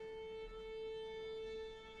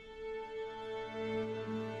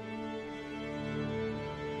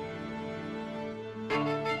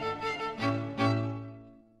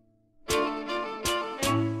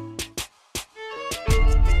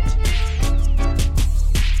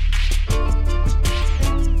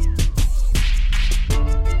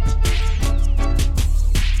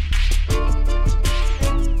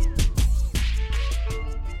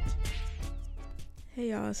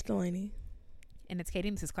It's Delaney, And it's Katie,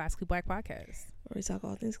 and this is Classically Black Podcast. where we talk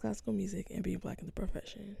all things classical music and being black in the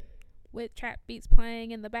profession. With trap beats playing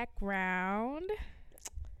in the background.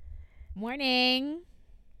 Morning.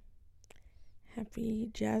 Happy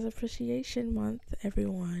Jazz Appreciation Month,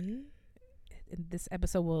 everyone. This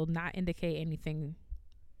episode will not indicate anything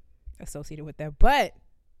associated with that, but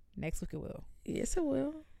next week it will. Yes, it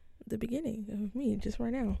will. The beginning of me, just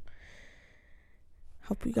right now.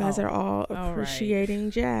 Hope you guys are all appreciating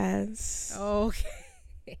jazz.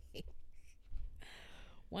 Okay.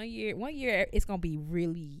 One year it's gonna be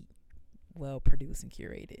really well produced and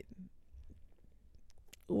curated.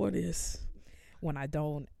 What is? When I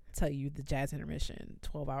don't tell you the jazz intermission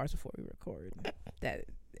 12 hours before we record. That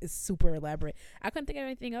is super elaborate. I couldn't think of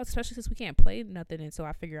anything else, especially since we can't play nothing until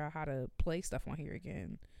I figure out how to play stuff on here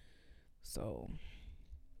again. So.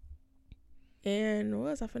 And what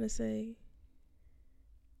was I finna say?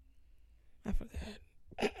 I forgot.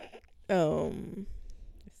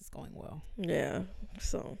 This is going well. Yeah.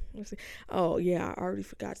 So let's see. Oh yeah, I already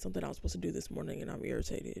forgot something I was supposed to do this morning, and I'm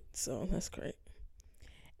irritated. So that's great.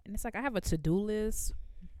 And it's like I have a to-do list,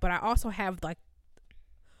 but I also have like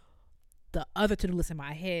the other to-do list in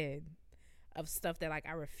my head of stuff that like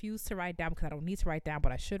I refuse to write down because I don't need to write down,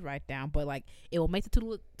 but I should write down. But like it will make the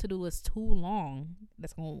to-do list too long.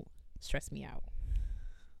 That's gonna stress me out.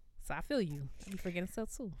 So I feel you. I be forgetting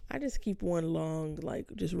stuff too. I just keep one long, like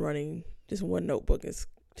just running, just one notebook is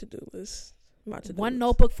to-do list. My to-do One list.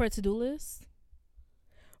 notebook for a to-do list?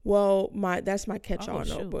 Well, that's my catch-all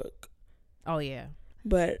shoot. notebook. Oh yeah.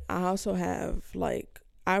 But I also have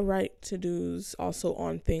I write to-dos also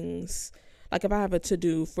on things. Like if I have a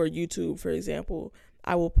to-do for YouTube, for example,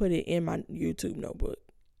 I will put it in my YouTube notebook.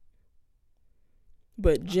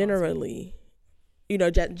 But generally,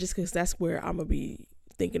 just because that's where I'm going to be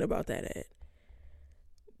thinking about that at.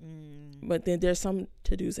 But then there's some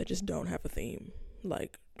to-dos that just don't have a theme.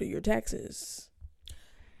 Like do your taxes.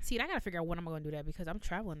 See, I got to figure out when I'm going to do that because I'm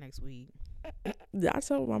traveling next week. I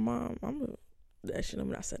told my mom, I'm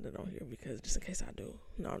not setting it on here because just in case I do.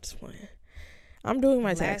 No, I'm just playing. I'm doing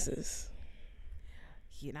my taxes.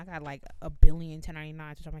 Yeah, and I got like a billion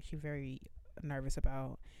 1099s, which I'm actually very nervous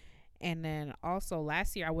about. And then also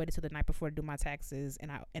last year I waited till the night before to do my taxes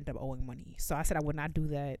and I ended up owing money. So I said I would not do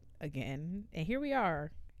that again. And here we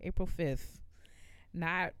are, April 5th.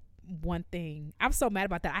 Not one thing. I'm so mad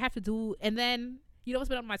about that. I have to do, and then you know what's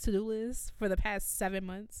been on my to-do list for the past 7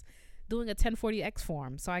 months? Doing a 1040X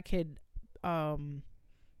form so I could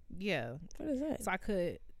yeah. What is that? So I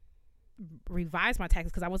could revise my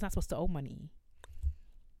taxes because I was not supposed to owe money.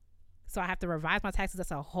 So I have to revise my taxes. That's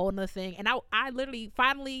a whole nother thing. And I literally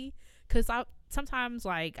finally, because sometimes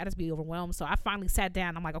like I just be overwhelmed. So I finally sat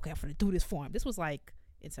down. I'm like, okay, I'm going to do this form. This was like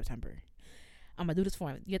in September. I'm going to do this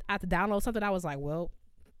form. I have to download something. I was like, well,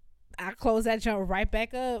 I closed that jump right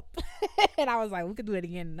back up. And I was like, we could do it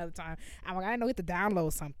again another time. I'm like, I didn't know we had to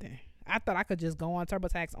download something. I thought I could just go on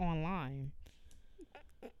TurboTax online.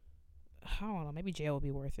 I don't know. Maybe jail would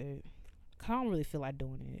be worth it. I don't really feel like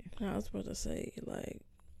doing it. I was supposed to say, like,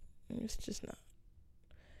 it's just not.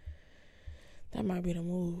 That might be the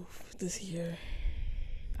move this year.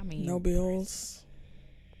 I mean, no bills.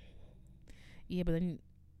 Yeah, but then,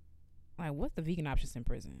 like, what's the vegan options in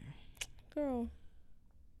prison? Girl.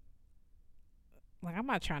 Like, I'm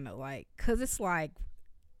not trying to, like, because it's like,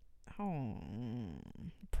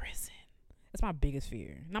 prison. That's my biggest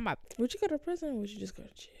fear. Would you go to prison or would you just go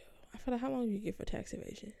to jail? I feel like how long do you get for tax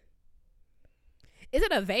evasion? Is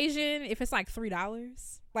it evasion if it's like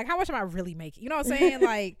 $3? Like, how much am I really making? You know what I'm saying?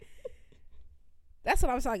 Like, that's what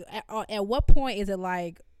I was like. At what point is it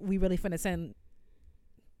like we really finna send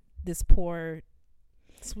this poor,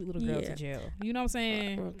 sweet little girl to jail? You know what I'm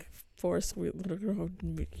saying? For a sweet little girl,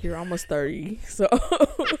 you're almost 30, so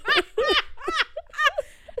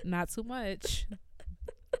not too much.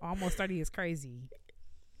 Almost 30 is crazy.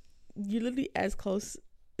 You're literally as close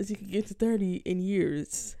as you can get to 30 in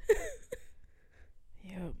years.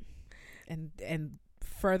 Yep. And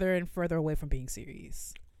further and further away from being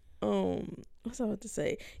serious. What's I about to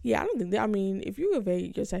say? Yeah, I don't think that. I mean, if you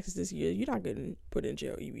evade your taxes this year, you're not getting put in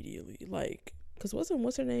jail immediately. Like, cause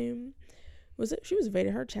what's her name? She was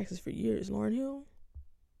evading her taxes for years, Lauryn Hill.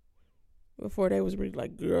 Before they was really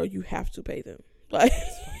like, girl, you have to pay them. Like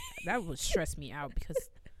that would stress me out because.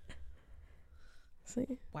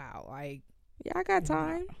 See? Wow, like. Yeah, I got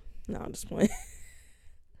time. No, I'm just playing.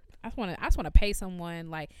 I just want to pay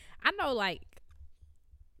someone. Like, I know like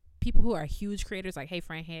people who are huge creators like Hey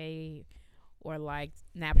Frank Hey or like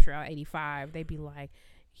Napster 85. They be like,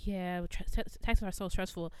 yeah, taxes are so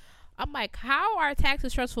stressful. I'm like, how are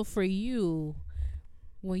taxes stressful for you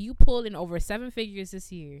when you pull in over 7 figures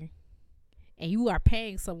this year and you are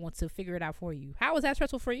paying someone to figure it out for you, how is that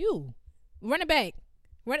stressful for you? Run it back.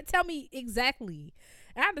 Tell me exactly.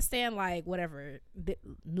 And I understand, like, whatever,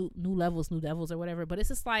 new levels, new devils or whatever, but it's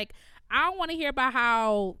just like, I don't want to hear about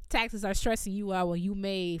how taxes are stressing you out when you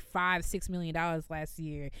made $5-6 million last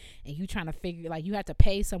year and you trying to figure, like, you have to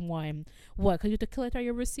pay someone, what, because you have to collect all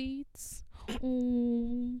your receipts?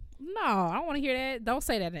 No, I don't want to hear that. Don't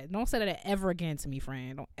say that ever again to me,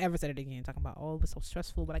 friend. Don't ever say that again, talking about, oh, it was so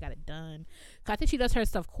stressful, but I got it done. Cause I think she does her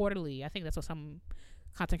stuff quarterly. I think that's what some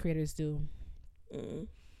content creators do.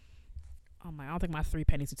 Oh my, I don't think my 3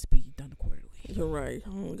 pennies needs to be done quarterly. You're right. I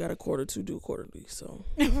only got a quarter to do quarterly, so.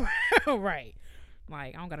 Right.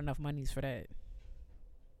 Like, I don't got enough monies for that.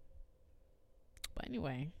 But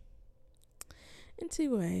anyway,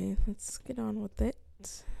 let's get on with it.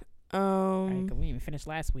 Right, 'cause we didn't even finish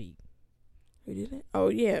last week. We didn't? Oh,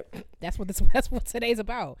 yeah. That's what today's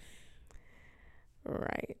about.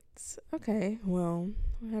 Right. Okay. Well,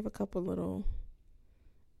 we have a couple little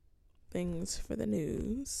things for the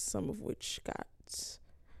news, some of which got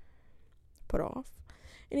put off.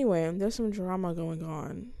 Anyway, there's some drama going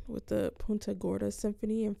on with the Punta Gorda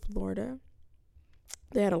Symphony in Florida.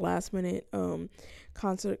 They had a last minute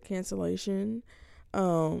concert cancellation.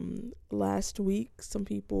 Last week, some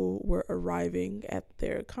people were arriving at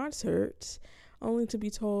their concert only to be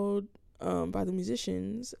told by the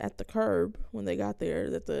musicians at the curb when they got there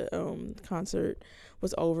that the concert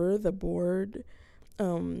was over. The board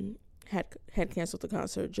had canceled the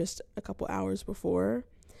concert just a couple hours before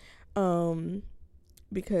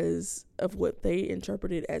because of what they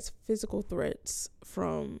interpreted as physical threats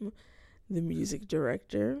from the music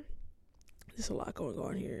director. There's a lot going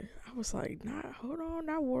on here. I was like, hold on,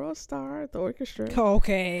 not World Star, the orchestra.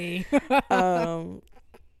 Okay.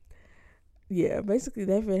 Yeah, basically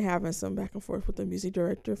they've been having some back and forth with the music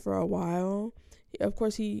director for a while. Of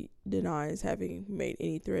course, he denies having made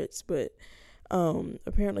any threats, but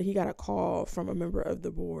apparently he got a call from a member of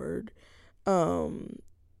the board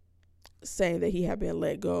saying that he had been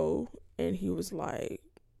let go, and he was like,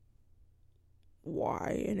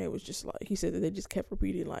 why? And it was just like, he said that they just kept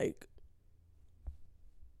repeating, like,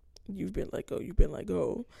 you've been let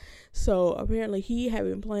go. So apparently he had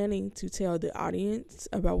been planning to tell the audience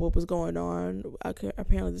about what was going on.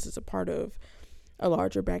 Apparently this is a part of a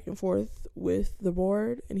larger back and forth with the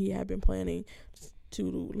board, and he had been planning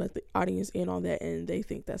to let the audience in on that, and they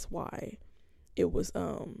think that's why it was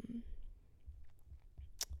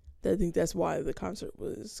I think that's why the concert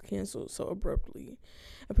was canceled so abruptly.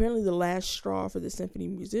 Apparently the last straw for the symphony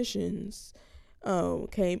musicians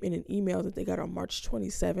came in an email that they got on March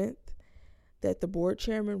 27th that the board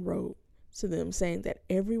chairman wrote to them saying that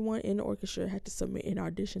everyone in the orchestra had to submit an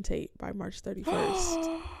audition tape by March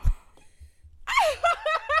 31st.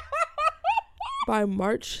 By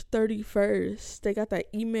March 31st. They got that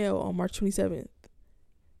email on March 27th.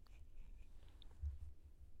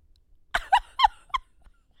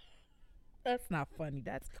 That's not funny.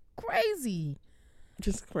 That's crazy.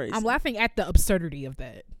 Just crazy. I'm laughing at the absurdity of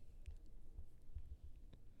that.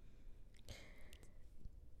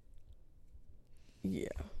 Yeah.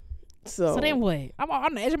 So then what? I'm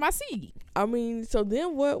on the edge of my seat. I mean, so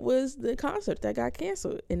then what was the concert that got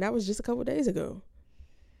canceled? And that was just a couple days ago.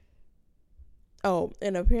 Oh,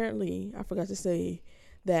 and apparently, I forgot to say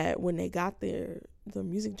that when they got there, the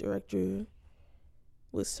music director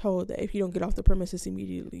was told that if you don't get off the premises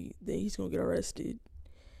immediately, then he's going to get arrested.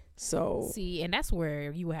 So see, and that's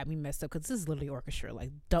where you would have me messed up, because this is literally orchestra.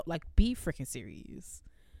 Like, don't, like, be freaking serious.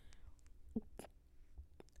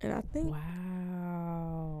 And I think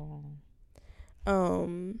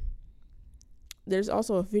there's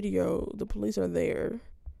also a video. The police are there,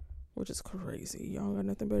 which is crazy. Y'all got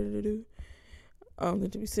nothing better to do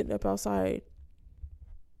than to be sitting up outside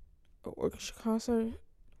an orchestra concert.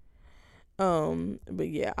 But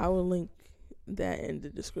yeah, I will link that in the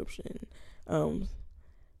description.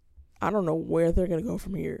 I don't know where they're gonna go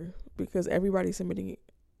from here, because everybody's submitting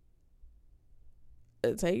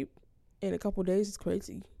a tape in a couple days. Is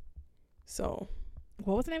crazy. So,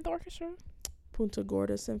 what was the name of the orchestra? Punta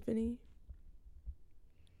Gorda Symphony.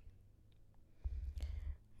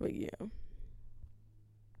 But yeah.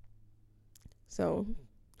 So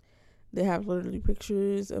they have literally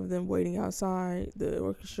pictures of them waiting outside, the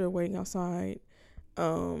orchestra waiting outside,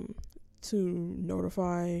 to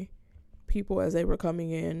notify people as they were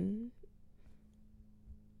coming in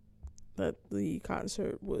that the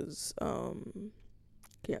concert was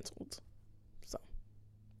canceled. So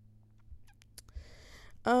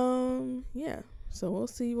yeah. So we'll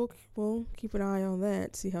see. We'll keep an eye on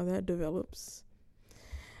that, see how that develops.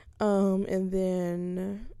 And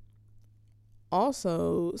then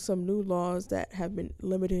also some new laws that have been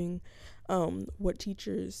limiting what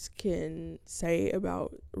teachers can say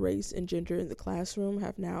about race and gender in the classroom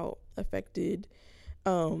have now affected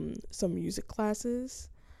some music classes.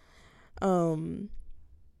 There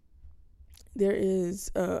is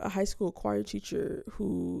a high school choir teacher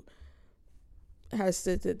who has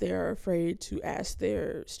said that they are afraid to ask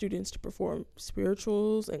their students to perform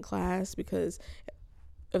spirituals in class because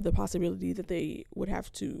of the possibility that they would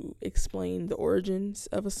have to explain the origins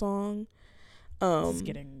of a song. This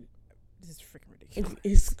is freaking ridiculous.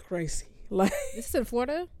 It's crazy. Like, this is in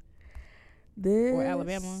Florida this or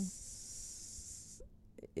Alabama.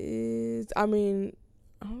 Is, I mean,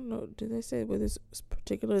 I don't know. Did they say with this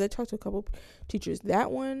particular? They talked to a couple teachers.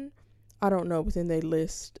 That one, I don't know. But then they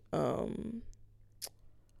list all,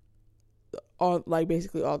 like,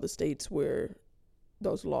 basically all the states where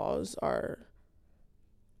those laws are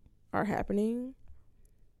happening.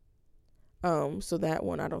 So that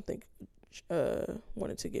one I don't think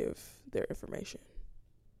wanted to give their information.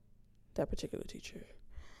 That particular teacher,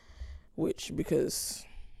 which, because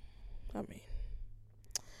I mean,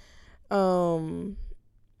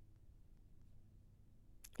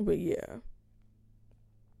 but yeah.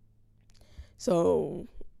 So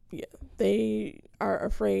yeah, they are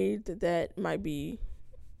afraid that might be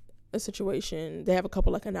a situation. They have a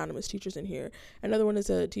couple like anonymous teachers in here. Another one is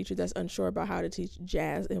a teacher that's unsure about how to teach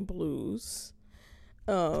jazz and blues,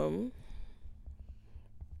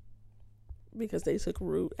 because they took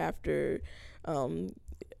root after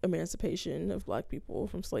emancipation of Black people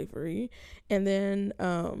from slavery. And then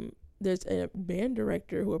there's a band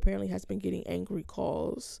director who apparently has been getting angry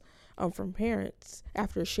calls from parents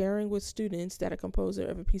after sharing with students that a composer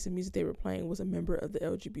of a piece of music they were playing was a member of the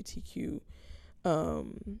LGBTQ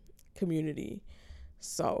community.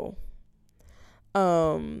 So they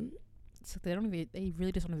really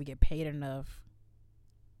just don't even get paid enough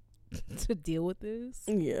to deal with this.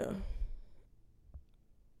 Yeah.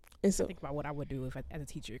 And so think about what I would do as a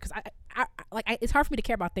teacher, because I it's hard for me to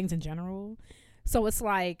care about things in general. So it's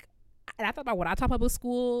like, and I thought about when I taught public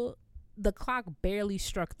school, the clock barely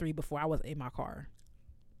struck 3 before I was in my car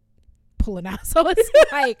pulling out. So it's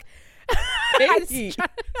like,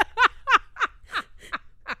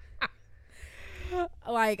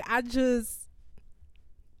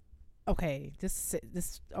 just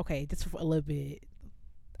for a little bit.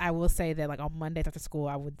 I will say that, like, on Mondays after school,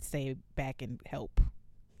 I would stay back and help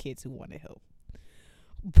kids who wanted help.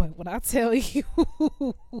 But when I tell you,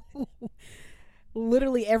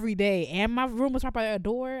 literally every day, and my room was right by a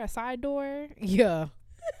side door. Yeah,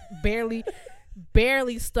 barely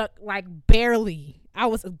stuck, like barely.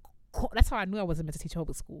 That's how I knew I wasn't meant to teach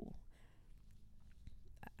public school.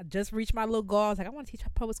 I just reached my little goal. I was like, I want to teach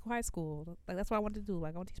public school, high school. Like, that's what I wanted to do.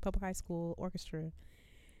 Like, I want to teach public high school orchestra.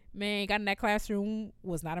 Man, got in that classroom,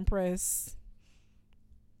 was not impressed.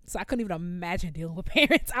 So I couldn't even imagine dealing with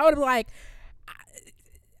parents. I would have, like,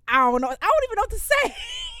 I don't know. I don't even know what to say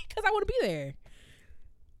because I want to be there.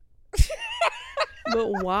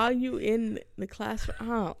 But while you in the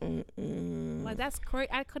classroom, like, that's crazy.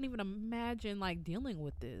 I couldn't even imagine, like, dealing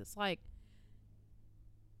with this. Like,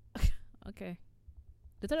 okay,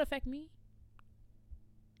 does that affect me?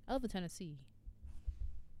 I live in Tennessee.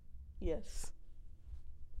 Yes,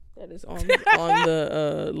 that is on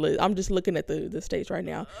the list. I'm just looking at the states right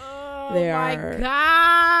now. Oh my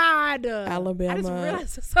God, Alabama. I just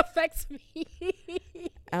realized this affects me.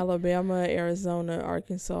 Alabama, Arizona,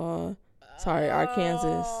 Arkansas.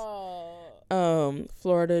 Arkansas.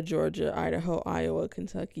 Florida, Georgia, Idaho, Iowa,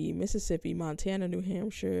 Kentucky, Mississippi, Montana, New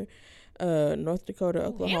Hampshire, North Dakota,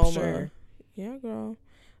 Oklahoma. Hampshire. Yeah, girl.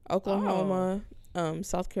 Oklahoma,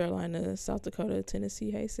 South Carolina, South Dakota,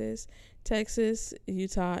 Tennessee, Texas,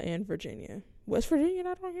 Utah, and Virginia. West Virginia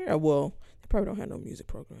not on here? Well, they probably don't have no music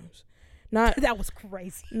programs. Not that was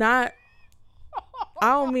crazy. Not.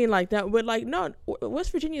 I don't mean like that, but like, no,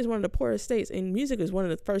 West Virginia is one of the poorest states, and music is one of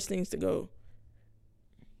the first things to go.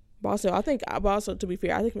 But also, to be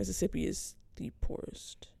fair, I think Mississippi is the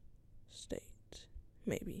poorest state,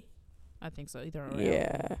 maybe. I think so. Either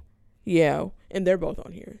or. Yeah, and they're both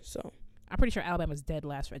on here, so I'm pretty sure Alabama's dead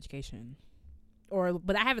last for education,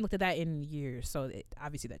 but I haven't looked at that in years, so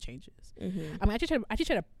obviously that changes. Mm-hmm. I mean, I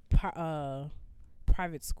teach at a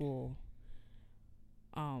private school.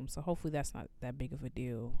 So hopefully that's not that big of a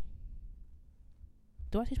deal.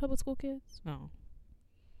 Do I teach public school kids? No.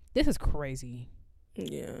 This is crazy.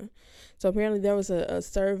 Yeah. So apparently there was a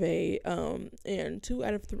survey, and two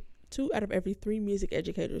out of every 3 music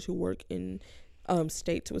educators who work in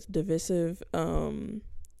states with divisive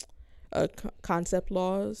concept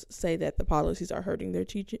laws say that the policies are hurting their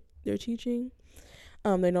their teaching.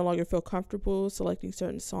 They no longer feel comfortable selecting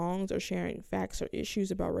certain songs or sharing facts or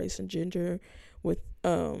issues about race and gender with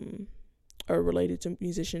or related to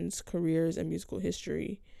musicians' careers and musical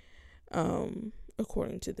history,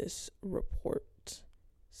 according to this report.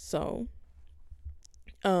 So,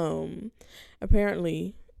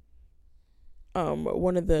 apparently,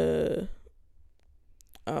 an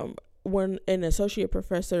associate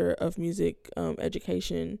professor of music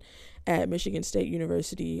education at Michigan State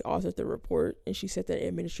University authored the report, and she said that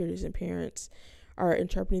administrators and parents are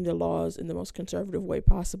interpreting the laws in the most conservative way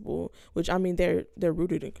possible, which, I mean, they're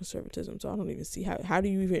rooted in conservatism, so I don't even see how do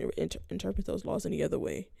you even interpret those laws any other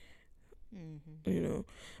way. You know,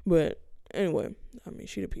 but anyway, I mean,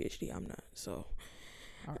 she a PhD, I'm not, so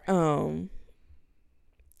all right.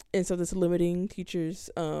 And so this limiting teachers'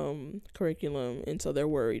 curriculum, and so they're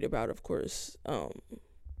worried about, of course,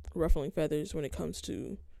 ruffling feathers when it comes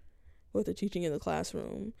to what they're teaching in the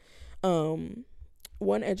classroom.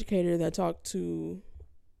 One educator that talked to,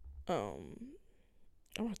 I'm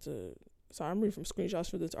reading from screenshots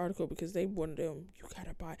for this article because they wanted them. You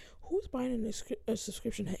gotta buy. Who's buying a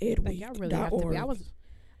subscription to EdWeek.org? Like, y'all really have to be. I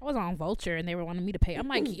was on Vulture and they were wanting me to pay. I'm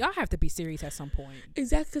like, y'all have to be serious at some point.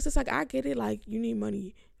 Exactly, because it's like, I get it, like, you need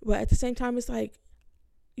money, but at the same time, it's like,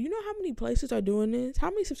 you know how many places are doing this? How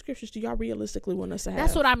many subscriptions do y'all realistically want us to have?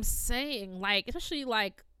 That's what I'm saying. Like, especially,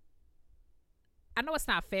 like, I know it's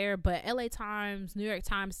not fair, but LA Times, New York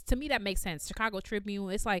Times, to me that makes sense. Chicago Tribune,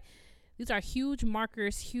 it's like, these are huge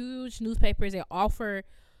markers, huge newspapers. They offer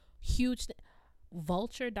huge.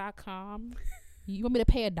 Vulture.com. You want me to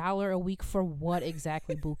pay $1 a week for what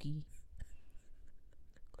exactly, Buki?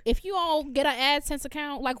 If you all get an AdSense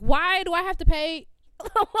account, like, why do I have to pay?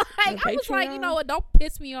 Like, I was like, you know what? Don't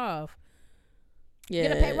piss me off. Yeah.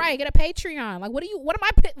 Get a Patreon. Like, what am I?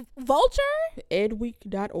 Vulture?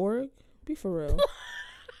 EdWeek.org? Be for real.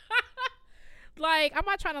 Like, I'm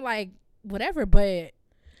not trying to, like, whatever, but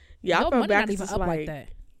yeah, I feel back. Not even up like that.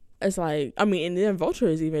 It's like, I mean, and then Vulture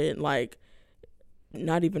is even like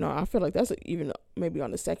not even on. I feel like that's even maybe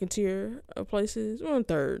on the second tier of places, or on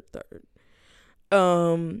third.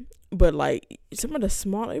 But like some of the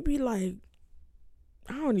small, it'd be like,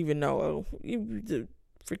 I don't even know, the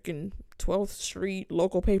freaking 12th Street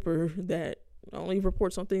local paper that only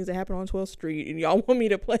reports on things that happen on 12th Street, and y'all want me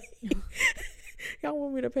to play. Y'all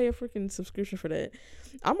want me to pay a freaking subscription for that?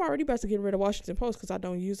 I'm already about to get rid of Washington Post because I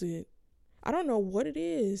don't use it. I don't know what it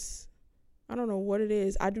is. I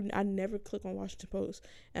never click on Washington Post,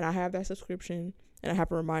 and I have that subscription, and I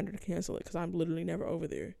have a reminder to cancel it because I'm literally never over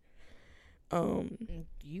there.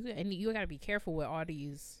 You gotta be careful with all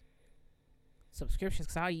these subscriptions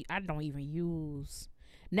because I don't even use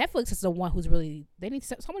Netflix. Is the one who's really,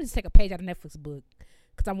 someone needs to take a page out of Netflix book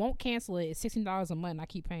because I won't cancel it. It's $16 a month and I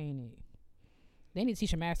keep paying it. They need to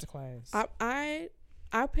teach a masterclass.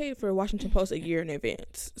 I paid for Washington Post a year in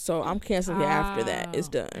advance, so I'm canceling it after that. It's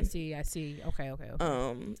done. I see. Okay.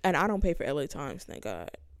 And I don't pay for LA Times, thank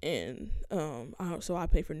God. And so I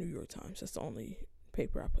pay for New York Times. That's the only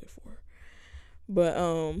paper I pay for. But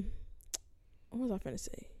what was I finna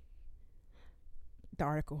say? The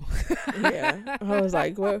article. Yeah, I was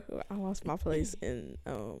like, what? I lost my place in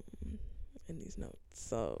these notes.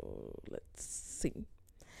 So let's see.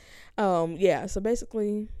 Yeah. So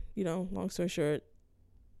basically, long story short,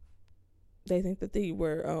 they think that they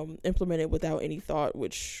were implemented without any thought,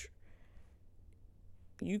 which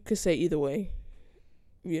you could say either way,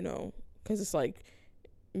 because it's like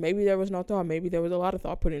maybe there was no thought, maybe there was a lot of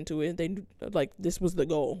thought put into it. They like this was the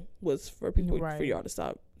goal, was for people, right, for y'all to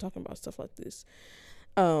stop talking about stuff like this.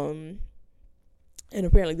 And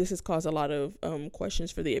apparently this has caused a lot of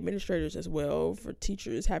questions for the administrators as well, for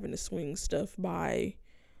teachers having to swing stuff by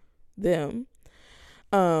them.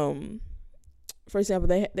 For example,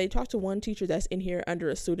 they talked to one teacher that's in here under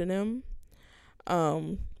a pseudonym.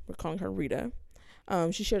 We're calling her Rita.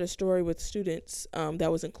 She shared a story with students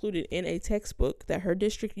that was included in a textbook that her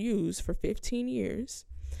district used for 15 years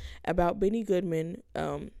about Benny Goodman,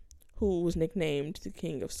 who was nicknamed the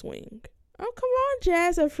King of Swing. Oh, come on,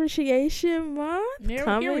 Jazz Appreciation Month.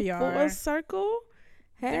 Here we are. Full circle.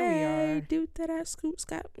 Hey, there we are. Do that, scoop,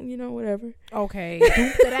 scop, whatever. Okay,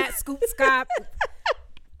 do that, scoop, scop.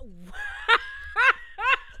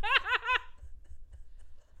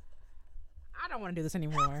 I don't want to do this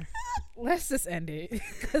anymore. Let's just end it.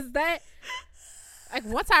 Because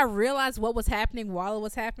once I realized what was happening while it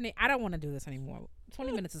was happening, I don't want to do this anymore.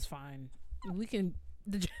 20 minutes is fine. We can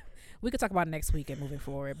talk about it next week and moving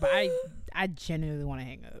forward. But I genuinely want to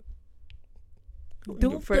hang up.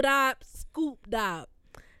 Doop-da-dop, scoop-dop.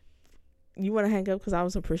 You want to hang up because I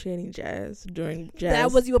was appreciating jazz during jazz.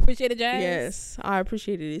 That was you appreciated jazz? Yes, I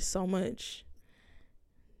appreciated it so much.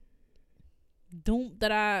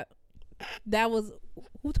 That was,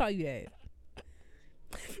 who taught you that?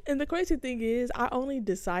 And the crazy thing is, I only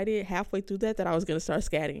decided halfway through that I was gonna start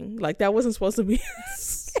scatting. Like that wasn't supposed to be.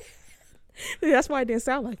 That's why it didn't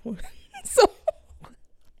sound like one. So.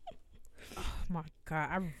 Oh my God,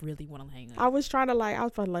 I really want to hang up. I was probably like,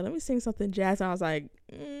 let me sing something jazz, and I was like,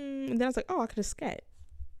 and then I was like, oh, I could just scat.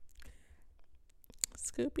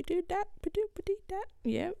 Scooby doo dat, ba-doo ba-dee dat.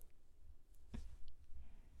 Yep.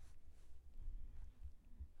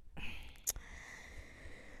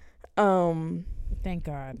 Thank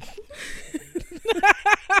God.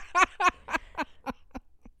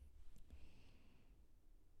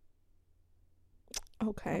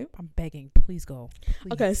 Okay. I'm begging. Please go.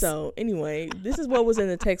 Please. Okay, so anyway, this is what was in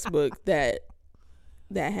the textbook that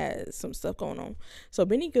has some stuff going on. So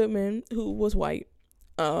Benny Goodman, who was white,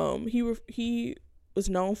 he was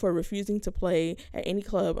known for refusing to play at any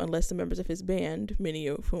club unless the members of his band, many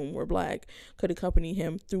of whom were black, could accompany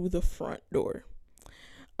him through the front door.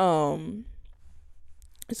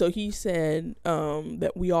 So he said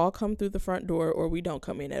that we all come through the front door or we don't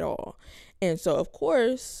come in at all. And so, of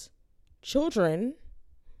course, children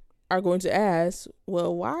are going to ask,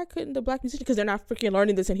 well, why couldn't the black musician, because they're not freaking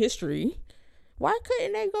learning this in history, why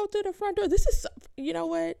couldn't they go through the front door? This is, you know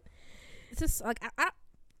what? It's just like,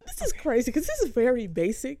 this is crazy because this is very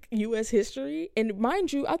basic U.S. history. And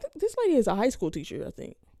mind you, I think this lady is a high school teacher, I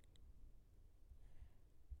think.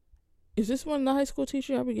 Is this one the high school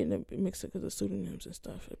teacher? I'll be getting it mixed up because of pseudonyms and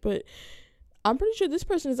stuff. But I'm pretty sure this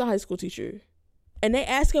person is a high school teacher. And they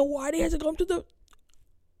asking why they had to come to the...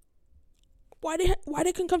 Why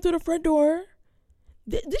they couldn't come through the front door?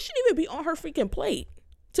 This shouldn't even be on her freaking plate,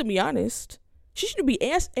 to be honest. She shouldn't be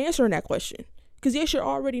answering that question. Because they should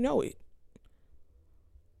already know it.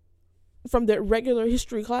 From their regular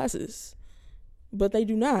history classes. But they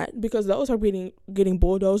do not, because those are getting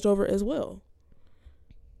bulldozed over as well.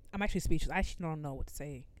 I'm actually speechless. I actually don't know what to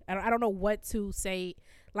say. I don't know what to say.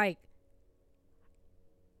 Like,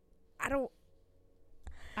 I don't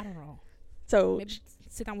know. So maybe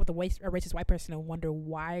sit down with a racist white person and wonder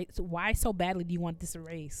why so badly do you want this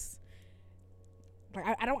erased?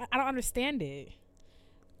 Like, I don't understand it.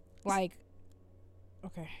 Like,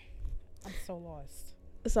 okay, I'm so lost.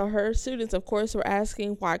 So her students, of course, were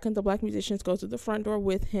asking why couldn't the black musicians go to the front door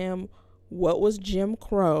with him? What was Jim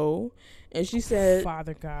Crow? And she said,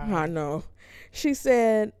 Father God. I know. She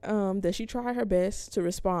said that she tried her best to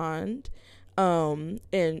respond and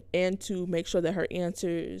to make sure that her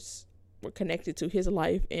answers were connected to his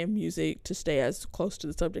life and music to stay as close to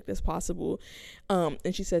the subject as possible.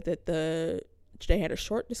 And she said that they had a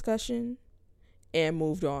short discussion and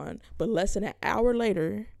moved on. But less than an hour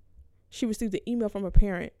later, she received an email from a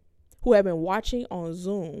parent who had been watching on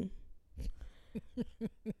Zoom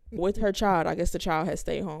with her child. I guess the child had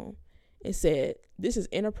stayed home. It said, "This is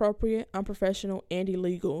inappropriate, unprofessional, and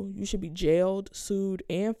illegal. You should be jailed, sued,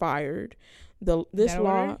 and fired. This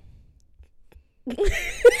law..."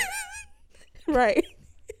 Right.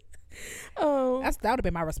 That would have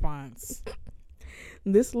been my response.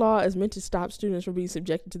 "This law is meant to stop students from being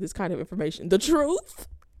subjected to this kind of information. The truth,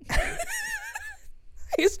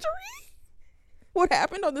 history, what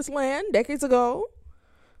happened on this land decades ago."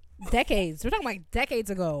 Decades. We're talking like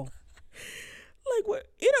decades ago. Like, what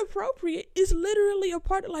inappropriate is literally a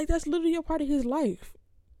part of, like, that's literally a part of his life.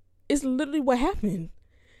 It's literally what happened.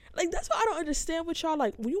 Like, that's why I don't understand what y'all,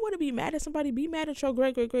 like, when you want to be mad at somebody, be mad at your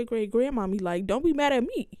great-great-great-great-grandmommy. Like, don't be mad at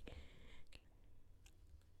me.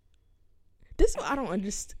 This is what I don't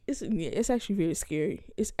understand. It's actually very scary.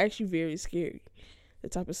 It's actually very scary. The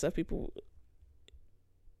type of stuff people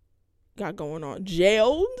got going on.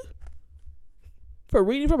 Jailed for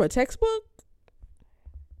reading from a textbook?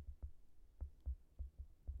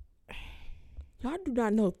 Y'all do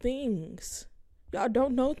not know things. Y'all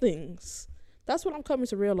don't know things. That's what I'm coming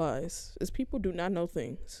to realize, is people do not know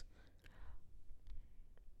things.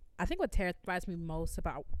 I think what terrifies me most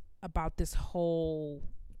about this whole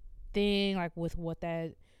thing, like with what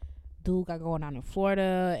that dude got going on in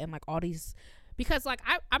Florida and like all these, because like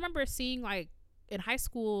I remember seeing, like, in high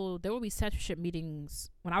school there would be censorship meetings.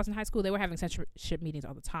 When I was in high school, they were having censorship meetings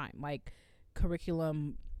all the time, like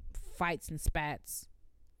curriculum fights and spats.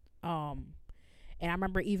 And I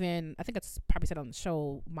remember, even, I think it's probably said on the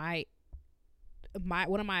show,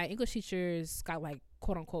 one of my English teachers got, like,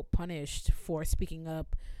 quote unquote punished for speaking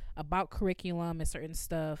up about curriculum and certain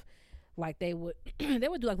stuff. Like, they would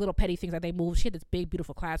do like little petty things. Like, she had this big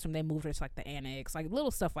beautiful classroom, they moved her to like the annex, like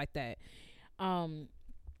little stuff like that.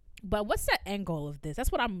 But what's the end goal of this?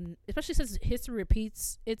 That's what I'm, especially since history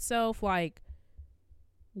repeats itself. Like,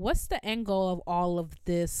 what's the end goal of all of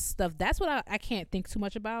this stuff? That's what I can't think too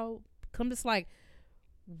much about. I'm just like,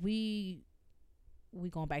 we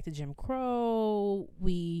going back to Jim Crow.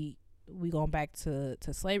 We going back to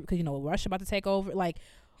slavery because Russia about to take over. Like,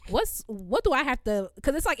 what do I have to?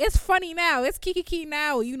 Because it's like, it's funny now, it's kiki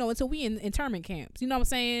now. Until we in internment camps. You know what I'm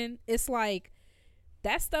saying? It's like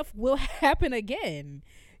that stuff will happen again.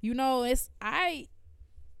 Should I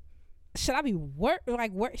be work?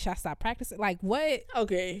 Should I stop practicing? Like, what?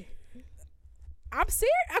 Okay. I'm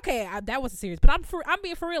serious. Okay, that wasn't serious, but I'm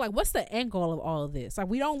being for real. Like, what's the end goal of all of this? Like,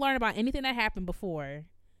 we don't learn about anything that happened before.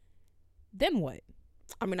 Then what?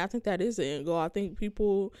 I mean, I think that is the end goal. I think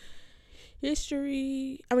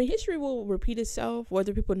history will repeat itself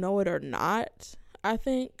whether people know it or not, I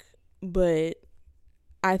think. But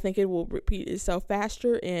I think it will repeat itself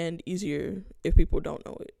faster and easier if people don't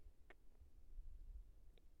know it.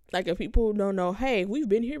 Like, if people don't know, hey, we've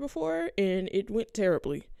been here before and it went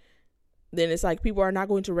terribly, then it's like people are not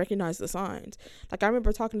going to recognize the signs. Like, I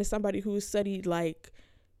remember talking to somebody who studied like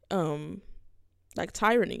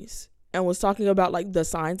tyrannies and was talking about like the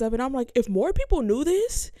signs of it. I'm like, if more people knew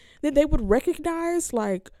this, then they would recognize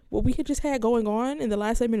like what we had just had going on in the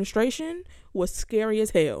last administration was scary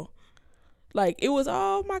as hell. Like, it was,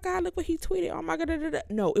 oh my God, look what he tweeted. Oh my God.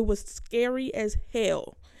 No, it was scary as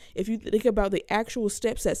hell. If you think about the actual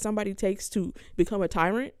steps that somebody takes to become a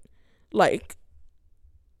tyrant, like,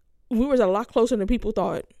 we was a lot closer than people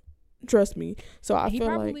thought. Trust me. So I feel like he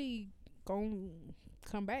probably gonna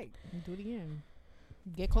come back and do it again.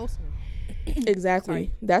 Get closer. Exactly.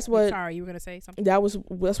 Sorry. That's what. Sorry, you were gonna say something.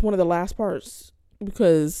 That's one of the last parts,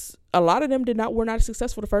 because a lot of them were not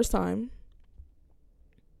successful the first time.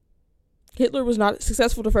 Hitler was not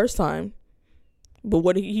successful the first time, but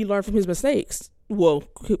what he learned from his mistakes. Well,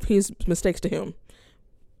 his mistakes to him,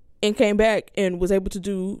 and came back and was able to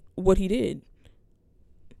do what he did.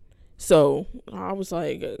 So I was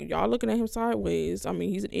like, y'all looking at him sideways. I mean,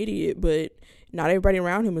 he's an idiot, but not everybody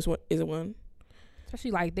around him is one.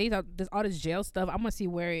 Especially like there's all this jail stuff. I'm gonna see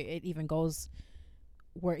where it even goes,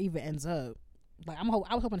 where it even ends up. Like, I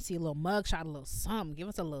was hoping to see a little mugshot, a little something. Give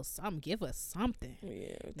us a little something. Give us something.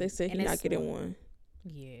 Yeah, they said he's not getting one.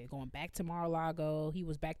 Yeah, going back to Mar-a-Lago. He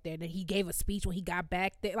was back there. Then he gave a speech when he got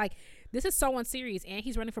back there. Like, this is so unserious. And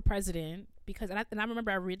he's running for president because, and I remember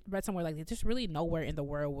I read somewhere, like, there's just really nowhere in the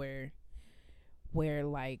world where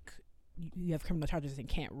like, you have criminal charges and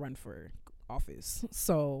can't run for office.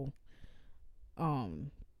 So,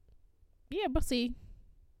 yeah, but see,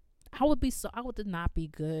 I would not be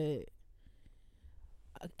good.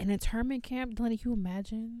 An internment camp, Delaney, can you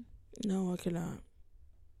imagine? No, I cannot.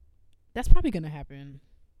 That's probably gonna happen.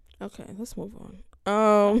 Okay, let's move on.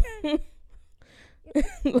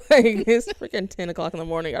 Like, it's freaking 10 o'clock in the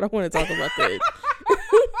morning. I don't want to talk about that.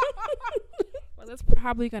 Well, that's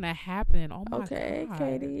probably gonna happen. Oh my God. Okay,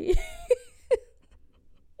 Katie.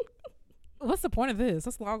 What's the point of this?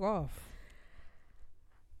 Let's log off.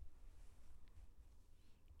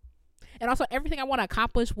 And also, everything I want to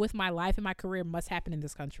accomplish with my life and my career must happen in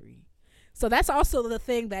this country. So that's also the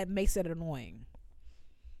thing that makes it annoying.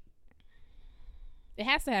 It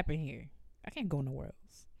has to happen here. I can't go nowhere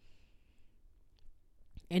else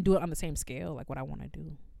and do it on the same scale like what I want to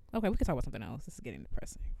do. Okay, we can talk about something else. This is getting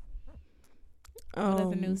depressing. What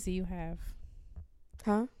other news do you have?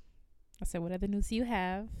 Huh? I said, what other news do you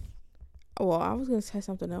have? Well, I was gonna say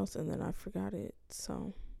something else and then I forgot it.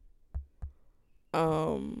 So,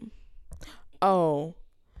 I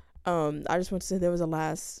just want to say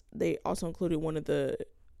they also included one of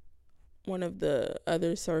the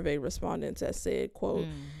other survey respondents that said, quote,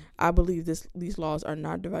 I believe these laws are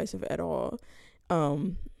not divisive at all,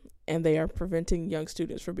 and they are preventing young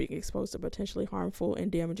students from being exposed to potentially harmful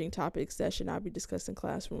and damaging topics that should not be discussed in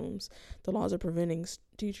classrooms. The laws are preventing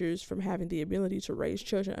teachers from having the ability to raise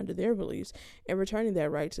children under their beliefs and returning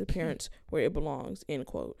that right to parents where it belongs, end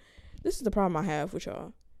quote. This is the problem I have with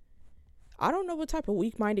y'all. I don't know what type of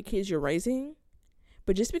weak-minded kids you're raising,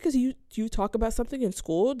 but just because you talk about something in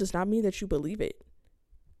school does not mean that you believe it.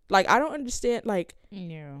 Like, I don't understand, I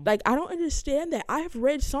don't understand that. I have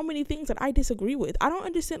read so many things that I disagree with. I don't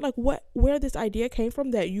understand, where this idea came from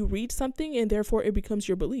that you read something and therefore it becomes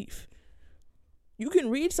your belief. You can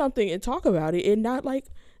read something and talk about it and not, that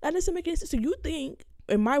doesn't make any sense. So you think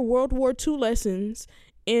in my World War II lessons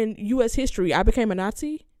in U.S. history, I became a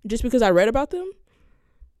Nazi just because I read about them?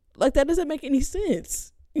 Like, that doesn't make any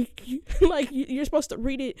sense. You're supposed to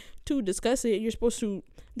read it to discuss it. You're supposed to,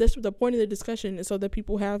 that's the point of the discussion, is so that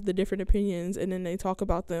people have the different opinions and then they talk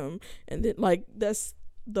about them. And then,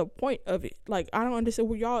 the point of it. Like, I don't understand.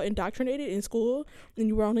 Were y'all indoctrinated in school and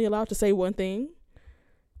you were only allowed to say one thing?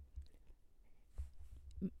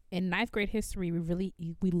 In ninth grade history,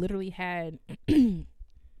 we literally had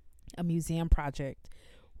a museum project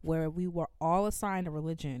where we were all assigned a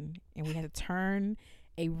religion, and we had to turn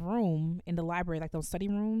a room in the library, like those study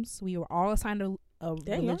rooms. We were all assigned a Dang, y'all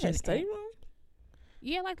religion. had study room?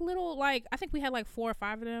 Yeah, like little, like I think we had like 4 or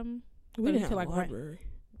 5 of them. We didn't have like a library.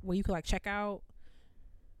 where you could like check out,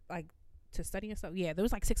 like to study and stuff. Yeah, there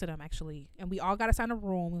was like 6 of them actually, and we all got assigned a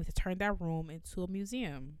room. We had to turn that room into a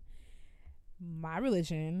museum. My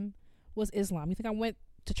religion was Islam. You think I went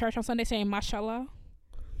to church on Sunday saying mashallah?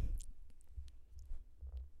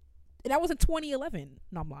 And that was in 2011.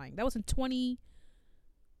 No, I'm lying. That was in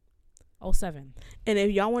 2007. And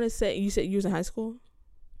if y'all want to say, you said you was in high school?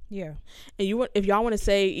 Yeah. And if y'all want to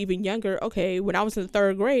say even younger, okay, when I was in the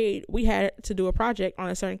 3rd grade, we had to do a project on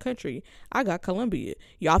a certain country. I got Colombia.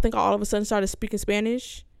 Y'all think I all of a sudden started speaking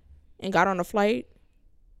Spanish and got on a flight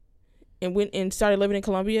and went and started living in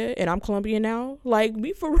Colombia, and I'm Colombian now? Like,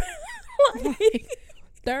 me for real? Like,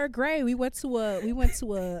 3rd grade, we went to a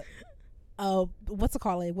what's it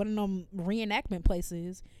called? One of them reenactment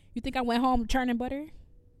places. You think I went home churning butter?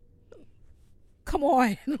 Come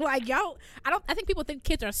on. Like, y'all, I think people think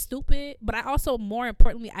kids are stupid, but I also, more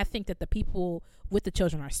importantly, I think that the people with the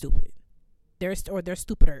children are stupid. They're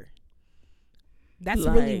stupider. That's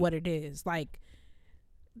really what it is. Like,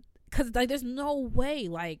 because like there's no way,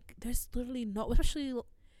 like there's literally no, especially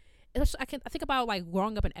I think about like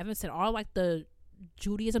growing up in Evanston, all like the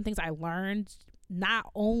Judaism things I learned, not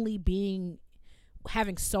only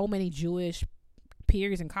having so many Jewish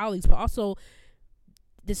peers and colleagues, but also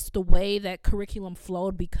the way that curriculum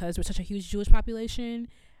flowed, because we're such a huge Jewish population.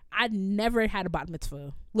 I never had a bat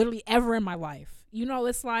mitzvah, literally ever in my life. You know,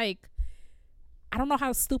 it's like, I don't know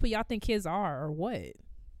how stupid y'all think kids are or what.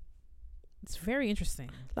 It's very interesting.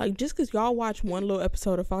 Like, just because y'all watch one little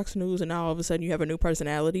episode of Fox News and now all of a sudden you have a new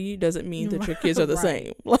personality doesn't mean that your kids are the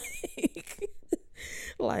same.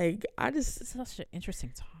 Like, it's such an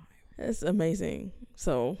interesting time. It's amazing.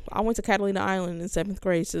 So I went to Catalina Island in 7th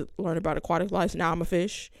grade to learn about aquatic life. Now I'm a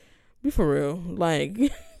fish. Be for real. Like,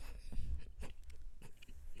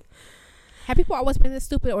 have people always been this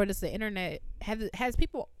stupid, or does the internet have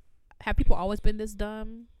people always been this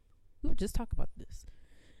dumb? We were just talking about this.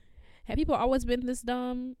 Have people always been this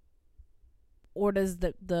dumb, or does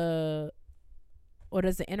the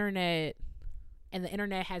internet, and the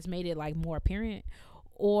internet has made it like more apparent,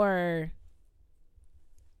 or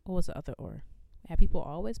what was the other? Or have people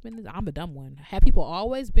always been this? I'm the dumb one. Have people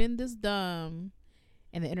always been this dumb,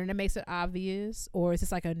 and the internet makes it obvious, or is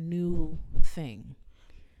this like a new thing?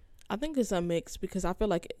 I think it's a mix, because I feel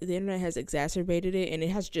like the internet has exacerbated it, and it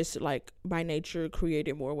has just like by nature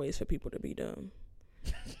created more ways for people to be dumb.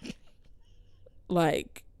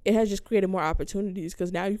 Like, it has just created more opportunities,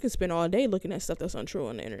 because now you can spend all day looking at stuff that's untrue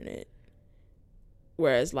on the internet.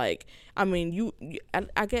 Whereas, like, I mean,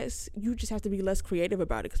 I guess you just have to be less creative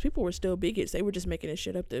about it, because people were still bigots. They were just making this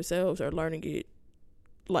shit up themselves or learning it,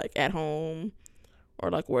 like, at home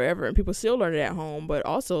or, like, wherever. And people still learn it at home, but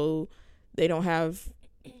also they don't have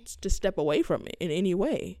to step away from it in any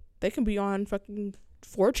way. They can be on fucking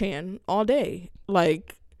 4chan all day,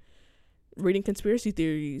 like, reading conspiracy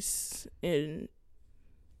theories, and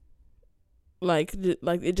like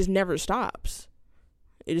it just never stops.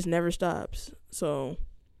 It just never stops. So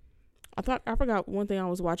I forgot one thing I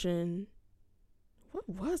was watching. What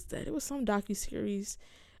was that? It was some docuseries.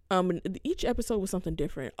 Each episode was something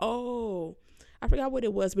different. Oh, I forgot what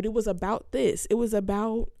it was, but it was about this. It was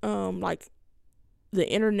about like the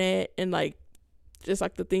internet and like just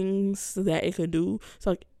like the things that it could do.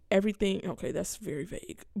 So like everything. Okay, that's very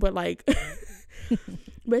vague, but like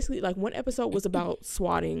basically, like one episode was about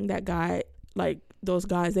swatting. That guy, like those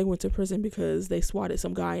guys, they went to prison because they swatted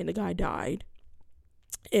some guy and the guy died.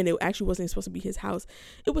 And it actually wasn't supposed to be his house.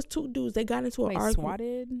 It was 2 dudes. They got into an argument.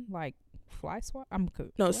 Swatted? Like fly swat?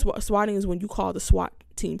 No, swatting is when you call the SWAT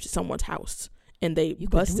team to someone's house and they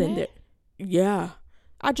bust in there. Yeah.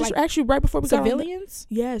 I just like, actually right before we civilians?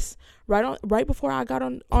 Got on yes. Right before I got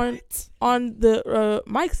on the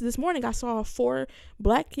mics this morning, I saw 4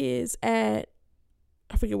 black kids at,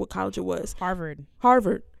 I forget what college it was. Harvard.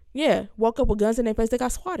 Yeah. Woke up with guns in their face. They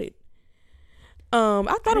got swatted.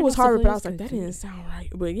 I thought it was Harvard, but I was like, that didn't sound right.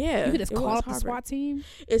 But yeah, you could just call up the SWAT team.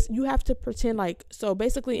 You have to pretend like, so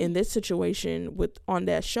basically in this situation on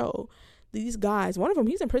that show, these guys, one of them,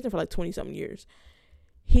 he's in prison for like 20 something years.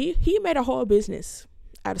 He made a whole business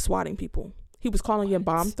out of swatting people. He was calling in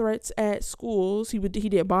bomb threats at schools. He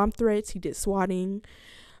did bomb threats. He did swatting.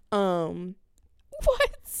 What?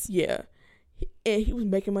 Yeah. and he was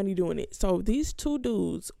making money doing it. So these two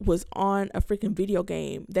dudes was on a freaking video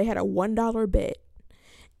game. They had a $1 bet,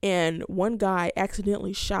 and one guy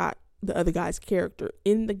accidentally shot the other guy's character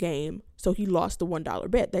in the game, so he lost the $1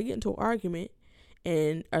 bet. They get into an argument,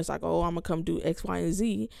 and it's like, oh, I'm gonna come do X, Y, and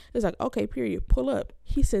Z. It's like, okay, period, pull up.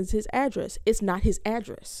 He sends his address. It's not his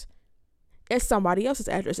address. It's somebody else's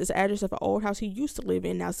address. It's the address of an old house he used to live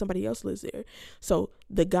in. Now somebody else lives there. So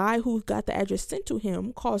the guy who got the address sent to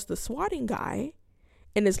him calls the swatting guy,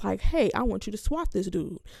 and it's like, hey, I want you to swat this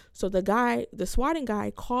dude. So the swatting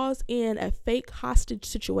guy calls in a fake hostage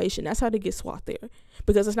situation. That's how they get SWAT there.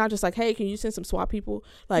 Because it's not just like, hey, can you send some SWAT people?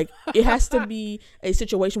 Like, it has to be a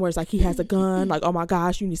situation where it's like he has a gun. Like, oh my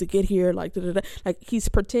gosh, you need to get here. Like, da, da, da. Like, he's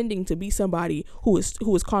pretending to be somebody who is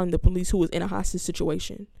calling the police, who is in a hostage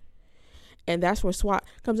situation. And that's where SWAT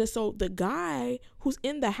comes in. So the guy who's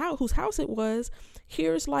in the house, whose house it was,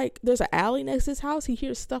 hears, like, there's an alley next to his house. He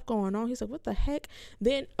hears stuff going on. He's like, what the heck?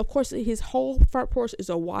 Then, of course, his whole front porch is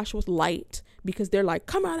awash with light because they're like,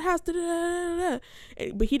 come out of the house. Da, da, da, da,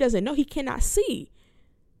 da. But he doesn't know. He cannot see.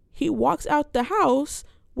 He walks out the house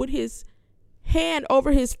with his hand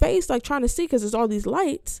over his face, like trying to see because there's all these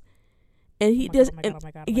lights. And he does,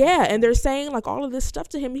 and they're saying like all of this stuff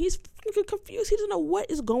to him. He's freaking confused. He doesn't know what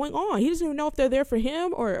is going on. He doesn't even know if they're there for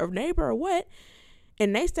him or a neighbor or what.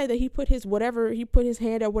 And they say that he put his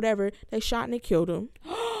hand or whatever. They shot and they killed him.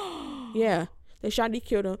 Yeah, they shot and they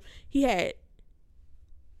killed him. He had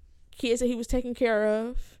kids that he was taking care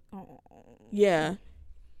of. Yeah,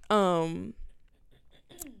 and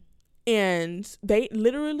they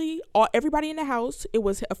literally everybody in the house. It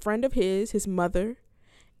was a friend of his mother.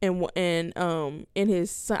 And his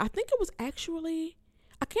son. I think it was actually,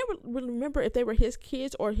 I can't really remember if they were his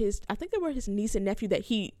kids or I think they were his niece and nephew that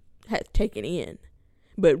he had taken in.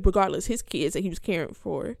 But regardless, his kids that he was caring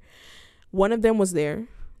for. One of them was there,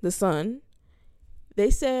 the son. They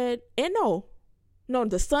said, and no,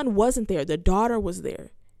 the son wasn't there. The daughter was there.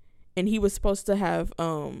 And he was supposed to have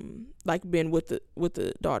been with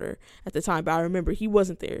the daughter at the time. But I remember he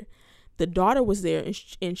wasn't there. The daughter was there,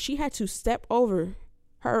 and she had to step over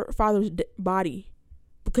her father's body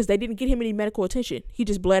because they didn't get him any medical attention. He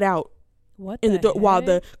just bled out while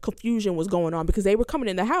the confusion was going on because they were coming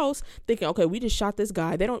in the house thinking, okay, we just shot this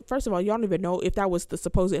guy. First of all, y'all don't even know if that was the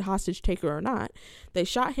supposed hostage taker or not. They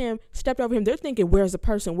shot him, stepped over him. They're thinking, where's the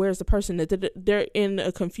person? They're in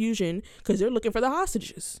a confusion because they're looking for the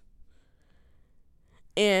hostages.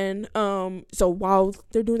 And so while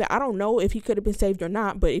they're doing that, I don't know if he could have been saved or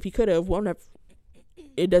not, but if he could have,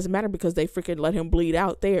 it doesn't matter because they freaking let him bleed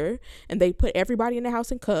out there, and they put everybody in the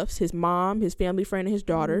house in cuffs. His mom, his family friend, and his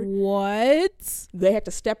daughter. What? They had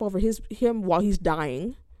to step over him while he's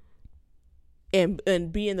dying,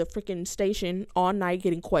 and be in the freaking station all night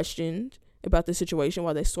getting questioned about the situation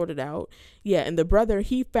while they sorted out. Yeah, and the brother,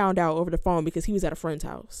 he found out over the phone because he was at a friend's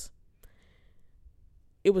house.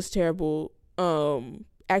 It was terrible.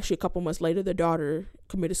 Actually, a couple months later, the daughter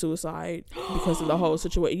committed suicide because of the whole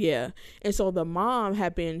situation. Yeah. And so the mom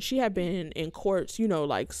had been in courts,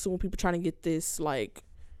 like suing people, trying to get this, like,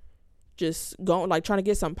 just going, like, trying to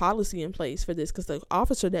get some policy in place for this. Because the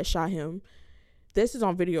officer that shot him, this is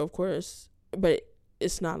on video, of course, but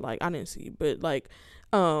it's not like, I didn't see, but like,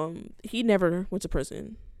 he never went to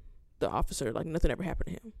prison. The officer, like, nothing ever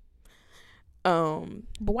happened to him.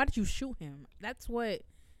 But why did you shoot him? That's what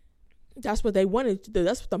they wanted to do.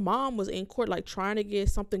 That's what the mom was in court, like, trying to get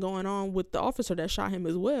something going on with the officer that shot him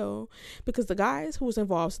as well, because the guys who was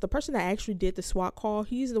involved, so the person that actually did the SWAT call,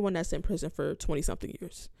 he's the one that's in prison for 20 something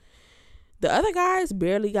years. The other guys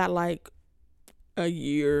barely got like a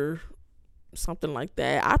year, something like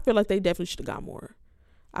that. I feel like they definitely should have got more.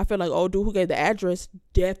 I feel like old dude who gave the address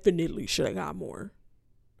definitely should have got more.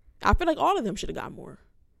 I feel like all of them should have got more.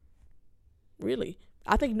 Really.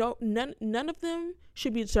 I think none of them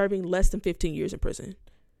should be serving less than 15 years in prison.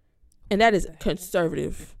 And that is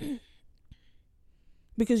conservative.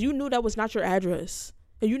 Because you knew that was not your address.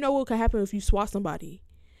 And you know what could happen if you swat somebody.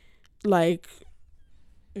 Like,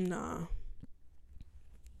 nah.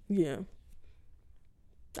 Yeah.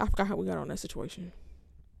 I forgot how we got on that situation.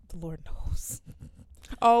 The Lord knows.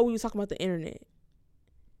 Oh, we was talking about the internet.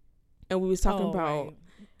 And we was talking about... Right.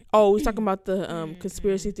 Oh, we was talking about the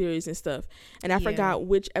conspiracy theories and stuff. And I forgot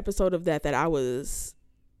which episode of that I was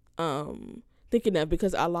thinking of,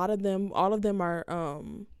 because all of them are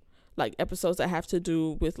like episodes that have to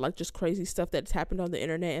do with like just crazy stuff that's happened on the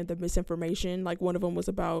internet and the misinformation. Like one of them was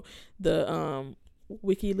about the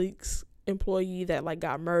WikiLeaks employee that like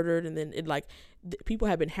got murdered, and then it like people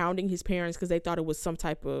have been hounding his parents because they thought it was some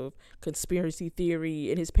type of conspiracy theory,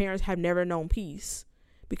 and his parents have never known peace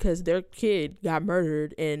because their kid got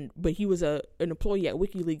murdered, but he was an employee at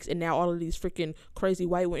WikiLeaks, and now all of these freaking crazy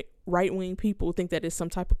right wing people think that it's some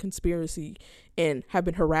type of conspiracy and have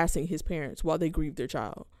been harassing his parents while they grieve their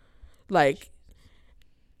child. Like,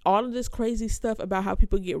 all of this crazy stuff about how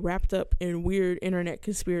people get wrapped up in weird internet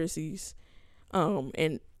conspiracies.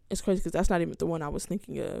 And it's crazy because that's not even the one I was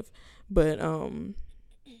thinking of. But,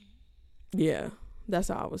 yeah, that's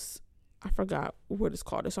how I forgot what it's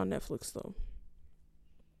called. It's on Netflix, though.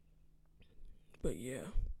 But, yeah.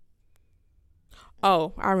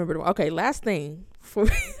 Oh, I remember the one. Okay, last thing.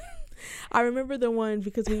 I remember the one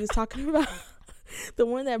because we was talking about the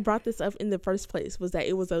one that brought this up in the first place was that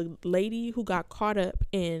it was a lady who got caught up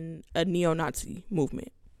in a neo-Nazi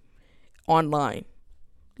movement online.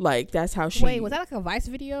 Like, that's how she... Wait, was that like a Vice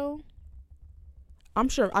video? I'm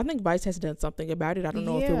sure. I think Vice has done something about it. I don't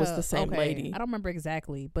know if it was the same lady. I don't remember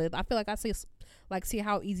exactly, but I feel like I see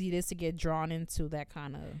how easy it is to get drawn into that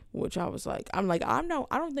kind of... Which I was like, I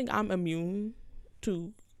don't think I'm immune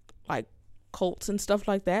to, like, cults and stuff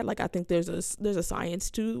like that. Like, I think there's a science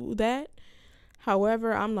to that.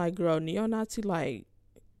 However, I'm like, girl, neo-Nazi, like,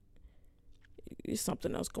 it's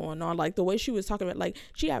something else going on. Like, the way she was talking about, like,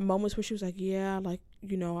 she had moments where she was like, yeah, like,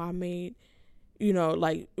 I made,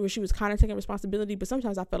 like, where she was kind of taking responsibility, but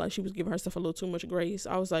sometimes I felt like she was giving herself a little too much grace.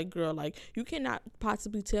 I was like, girl, like, you cannot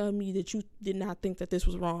possibly tell me that you did not think that this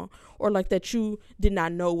was wrong, or, like, that you did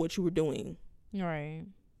not know what you were doing. Right.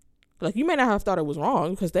 Like, you may not have thought it was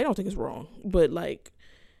wrong, because they don't think it's wrong, but, like,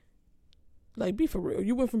 be for real.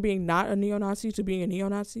 You went from being not a neo-Nazi to being a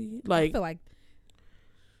neo-Nazi. Like,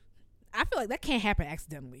 I feel like that can't happen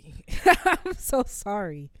accidentally. I'm so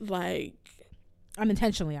sorry. Like,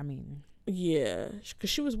 unintentionally, I mean. Yeah,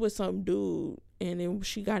 because she was with some dude, and then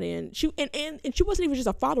she got in. And she wasn't even just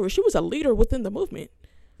a follower; she was a leader within the movement.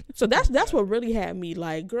 So that's what really had me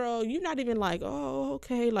like, girl, you're not even like, oh,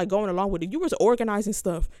 okay, like going along with it. You was organizing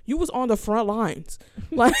stuff. You was on the front lines,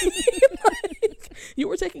 like you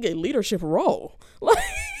were taking a leadership role. Like,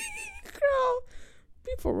 girl,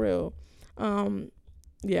 be for real.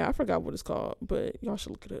 Yeah, I forgot what it's called, but y'all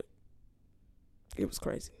should look it up. It was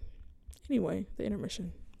crazy. Anyway, the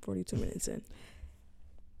intermission, 42 minutes in.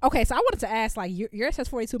 Okay, so I wanted to ask, like, yours says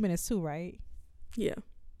 42 minutes too, right? Yeah.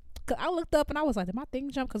 Cause I looked up and I was like, did my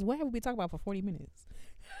thing jump? Because what have we been talking about for 40 minutes?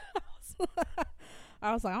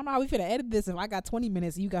 I was like, I don't know how we finna edit this if I got 20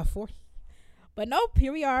 minutes and you got 40. But nope,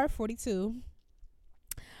 here we are, 42.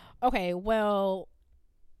 Okay, well,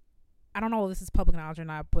 I don't know if this is public knowledge or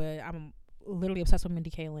not, but I'm literally obsessed with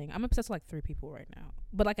Mindy Kaling. I'm obsessed with like 3 people right now,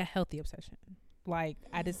 but like a healthy obsession. Like,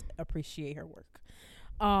 I just appreciate her work.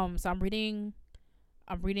 So I'm reading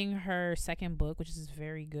her second book, which is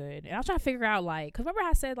very good. And I was trying to figure out, like, because remember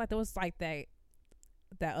I said, like, there was like that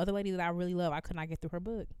other lady that I really love. I could not get through her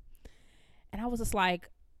book. And I was just like,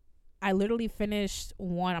 I literally finished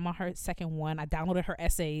one. I'm on her second one. I downloaded her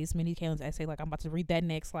essays, Mindy Kaling's essay. Like, I'm about to read that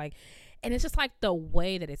next. Like, and it's just like the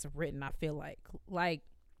way that it's written, I feel like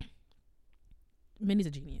Mindy's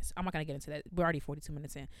a genius. I'm not going to get into that. We're already 42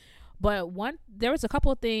 minutes in. But there was a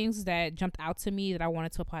couple of things that jumped out to me that I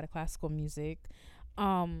wanted to apply to classical music.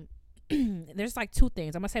 There's like 2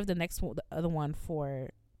 things. I'm gonna save the other one for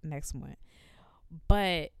next month.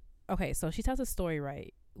 But okay, so she tells a story,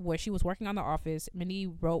 right, where she was working on The Office. Mindy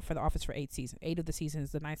wrote for The Office for 8 of the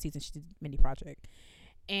seasons. The 9th season she did Mindy Project,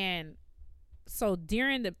 and so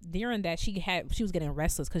during that she was getting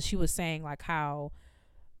restless because she was saying like how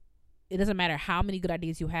it doesn't matter how many good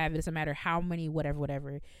ideas you have. It doesn't matter how many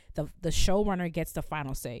whatever. The showrunner gets the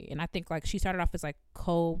final say. And I think like she started off as like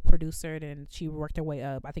co-producer, and she worked her way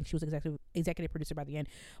up. I think she was executive producer by the end.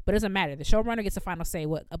 But it doesn't matter. The showrunner gets the final say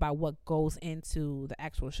about what goes into the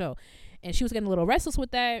actual show. And she was getting a little restless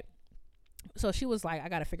with that. So she was like, I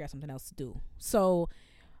got to figure out something else to do. So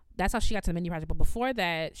that's how she got to the Mindy Project. But before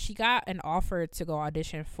that, she got an offer to go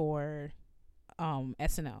audition for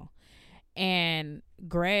SNL. And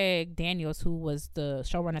Greg Daniels, who was the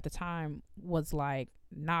showrunner at the time, was like,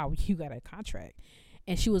 nah, you got a contract.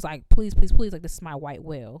 And she was like, please, like, this is my white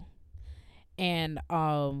whale. And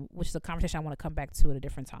which is a conversation I want to come back to at a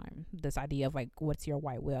different time. This idea of like, what's your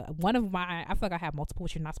white whale? I feel like I have multiple,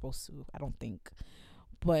 which you're not supposed to, I don't think.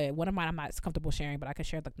 But one of mine I'm not comfortable sharing, but I can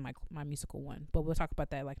share like my musical one. But we'll talk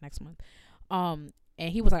about that like next month. And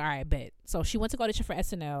he was like, all right, bet. So she went to go audition for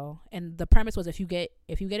SNL. And the premise was if you get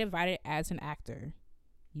invited as an actor,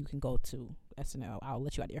 you can go to SNL. I'll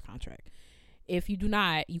let you out of your contract. If you do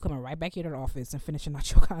not, you coming right back here to the office and finishing out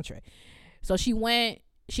your contract. So she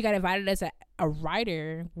got invited as a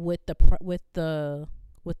writer with the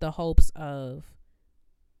hopes of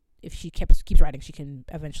if she keeps writing, she can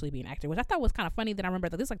eventually be an actor, which I thought was kind of funny. Then I remember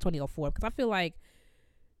that this is like 2004, because I feel like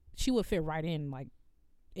she would fit right in, like,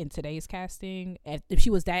 in today's casting. If she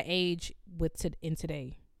was that age in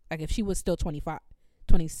today, like if she was still 25,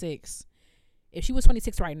 26, if she was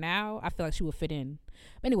 26 right now, I feel like she would fit in.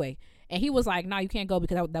 But anyway, and he was like, "No, you can't go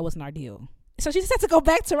because that wasn't our deal." So she just had to go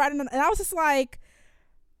back to writing, and I was just like,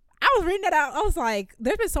 I was reading that out. I was like,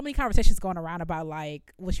 there's been so many conversations going around about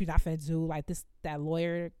like what she's not finna do, like that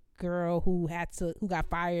lawyer girl who got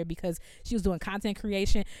fired because she was doing content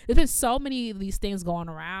creation. There's been so many of these things going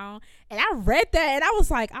around, and I read that and I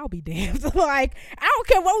was like, I'll be damned. Like, I don't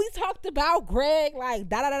care what we talked about, Greg, like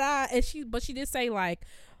da da da da. And she did say like,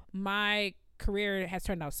 my career has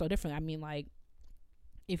turned out so different. I mean, like,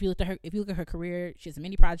 if you look at her career, she has a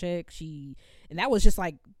mini project. And that was just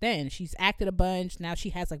like then she's acted a bunch. Now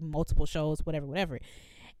she has like multiple shows, whatever.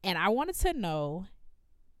 And I wanted to know,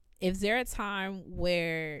 is there a time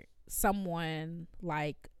where someone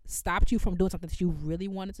like stopped you from doing something that you really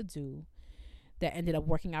wanted to do that ended up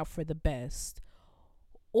working out for the best?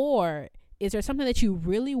 Or is there something that you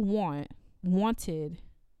really wanted,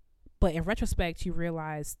 but in retrospect you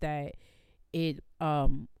realize that it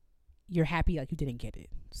you're happy like you didn't get it?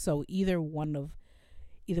 So either one of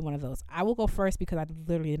those. I will go first because I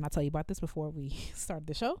literally did not tell you about this before we started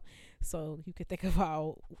the show, so you could think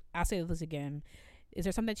about, I'll say this again. Is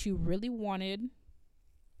there something that you really wanted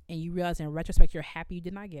and you realize in retrospect you're happy you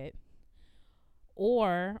did not get?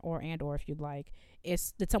 Or if you'd like,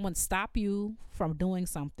 did someone stop you from doing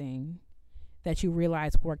something that you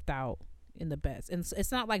realize worked out in the best? And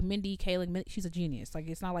it's not like Mindy Kaling, she's a genius. Like,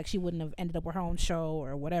 it's not like she wouldn't have ended up with her own show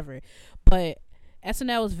or whatever. But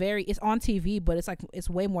SNL is it's on TV, but it's like, it's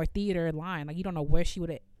way more theater line. Like, you don't know where she would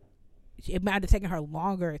have, it might have taken her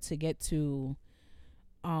longer to get to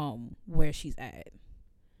where she's at.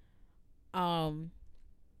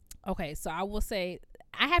 Okay, so I will say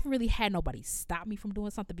I haven't really had nobody stop me from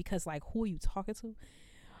doing something because, like, who are you talking to?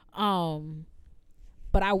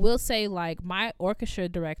 But I will say, like, my orchestra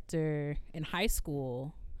director in high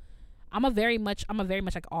school, I'm a very much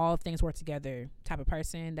like all things work together type of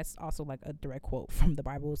person. That's also like a direct quote from the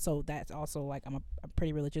Bible. So that's also like, I'm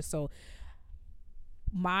pretty religious. So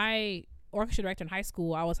my orchestra director in high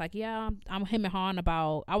school, I was like, yeah, I'm him and Han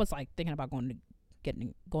about, I was like thinking about going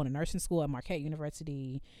to nursing school at Marquette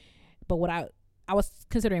University. But what I was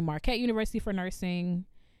considering Marquette University for nursing,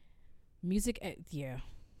 music, yeah.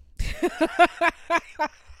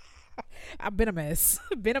 I've been a mess.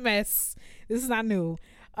 This is not new.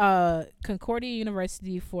 Concordia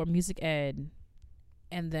University for music ed,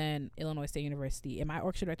 and then Illinois State University. And my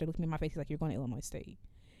orchestra director looked me in my face, he's like, "You're going to Illinois State."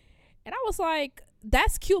 And I was like,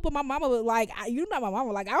 "That's cute," but my mama was like, "You're not my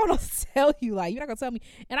mama. Like, I don't know what to tell you. Like, you're not gonna tell me."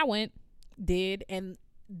 And I did, and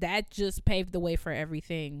that just paved the way for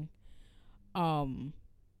everything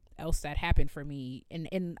else that happened for me.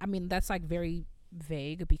 And I mean, that's like very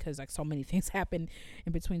vague because like so many things happened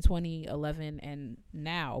in between 2011 and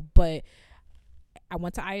now. But I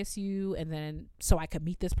went to ISU, and then so I could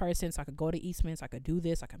meet this person, so I could go to Eastman, so I could do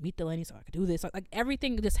this, I could meet Delaney, so I could do this. Like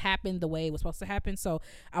everything just happened the way it was supposed to happen. So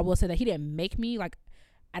I will say that he didn't make me, like,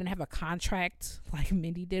 I didn't have a contract like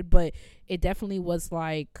Mindy did, but it definitely was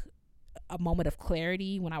like a moment of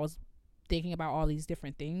clarity when I was thinking about all these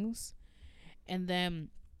different things. And then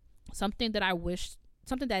something that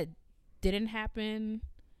didn't happen,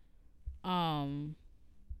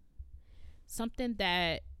 something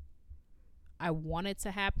that I wanted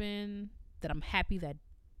to happen that I'm happy that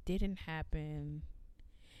didn't happen,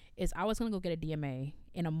 is I was gonna go get a DMA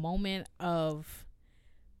in a moment of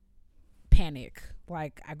panic.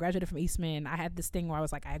 Like, I graduated from Eastman. I had this thing where I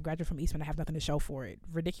was like, I graduated from Eastman, I have nothing to show for it.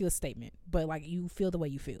 Ridiculous statement, but like, you feel the way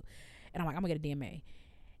you feel. And I'm like, I'm gonna get a DMA.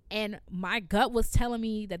 And my gut was telling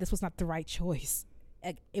me that this was not the right choice.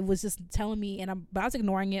 It was just telling me, but I was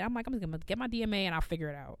ignoring it. I'm like, I'm just gonna get my DMA and I'll figure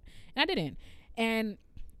it out. And I didn't. And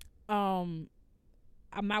I'm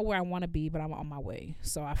not where I want to be, but I'm on my way.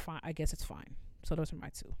 So I guess it's fine. So those are my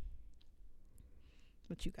two.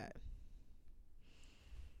 What you got?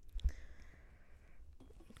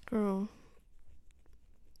 Girl,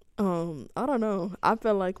 I don't know. I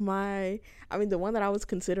felt like the one that I was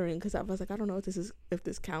considering, because I was like, I don't know if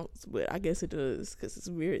this counts, but I guess it does, because it's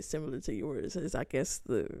very similar to yours. Is, I guess,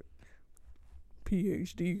 the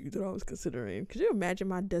PhD that I was considering. Could you imagine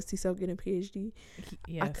my dusty self getting a PhD?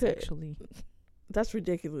 Yes, I could. Actually. That's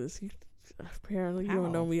ridiculous. Apparently you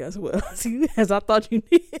don't know me as well as I thought you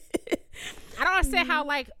did. I don't understand how,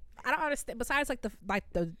 like, I don't understand, besides like the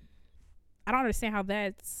I don't understand how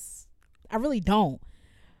that's, I really don't.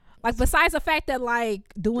 Like, besides the fact that,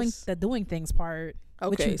 like, doing things part, okay,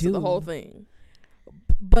 which you so do, the whole thing.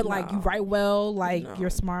 But like, you write well, like, you're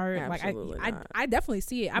smart. Like, not. I definitely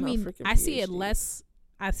see it. I No mean, freaking I see it PhD. less.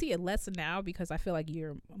 I see it less now because I feel like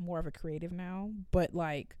you're more of a creative now. But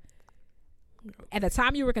like at the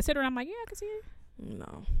time you were considering, I'm like, yeah, I can see it.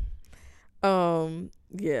 No.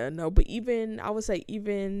 Yeah, no, but even I would say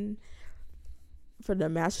even for the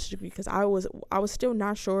master's degree, because I was still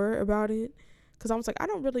not sure about it, because I was like, I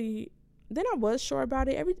don't really. Then I was sure about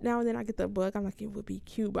it. Every now and then I get the bug. I'm like, it would be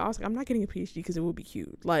cute, but I was like, I'm not getting a PhD because it would be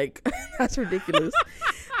cute. Like that's ridiculous.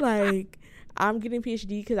 Like I'm getting a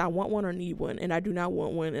PhD because I want one or need one, and I do not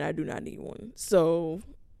want one and I do not need one. So,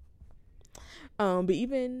 but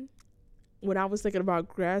even when I was thinking about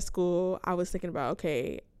grad school, I was thinking about,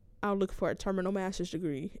 okay, I'll look for a terminal master's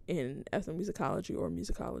degree in ethnomusicology or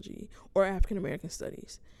musicology or African American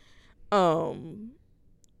studies,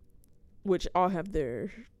 which all have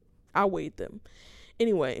their. I weighed them.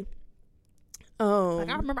 Anyway, like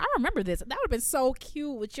I remember this. That would have been so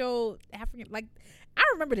cute with your African. Like I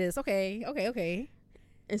remember this. Okay.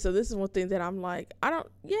 And so this is one thing that I'm like, I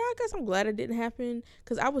guess I'm glad it didn't happen,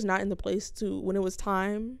 because I was not in the place to when it was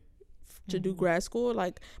time to do grad school.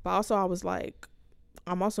 Like, but also I was like,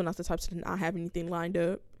 I'm also not the type to not have anything lined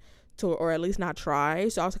up to, or at least not try.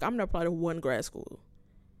 So I was like, I'm gonna apply to one grad school.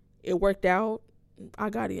 It worked out.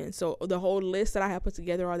 I got in. So the whole list that I had put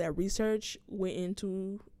together, all that research, went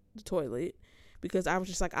into the toilet, because I was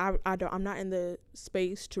just like, I'm not in the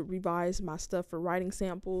space to revise my stuff for writing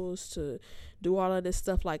samples, to do all of this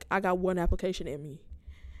stuff. Like I got one application in me.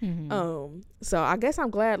 So I guess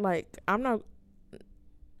I'm glad. Like I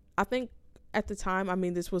think at the time, I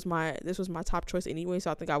mean, this was my top choice anyway.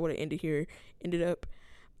 So I think I would have ended up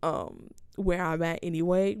where I'm at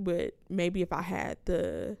anyway. But maybe if I had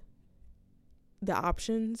the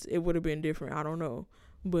options, it would have been different. I don't know.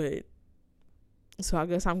 But so I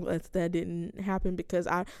guess I'm glad that didn't happen, because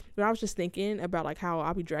I was just thinking about like how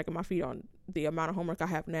I'll be dragging my feet on the amount of homework I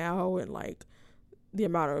have now, and like the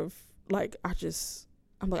amount of like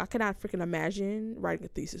I'm like, I cannot freaking imagine writing a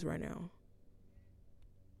thesis right now.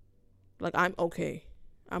 Like I'm okay.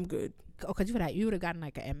 I'm good. Oh, because you would have gotten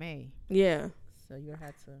like an MA. Yeah. So you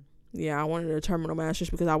had to. Yeah, I wanted a terminal master's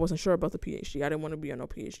because I wasn't sure about the PhD. I didn't want to be on no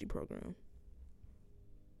PhD program.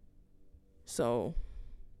 So,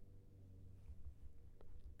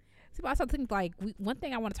 see, but I also think like one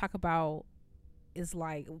thing I want to talk about is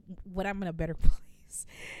like when I'm in a better place.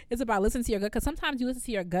 It's about listening to your gut, because sometimes you listen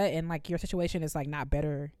to your gut and like your situation is like not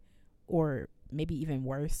better, or maybe even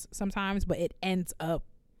worse sometimes, but it ends up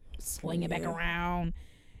swinging back around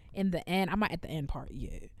in the end. I'm not at the end part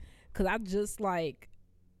yet, because I just like.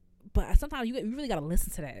 But sometimes you really got to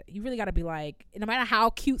listen to that. You really got to be like, no matter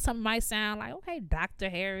how cute something might sound, like, okay, Dr.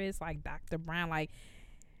 Harris, like Dr. Brown, like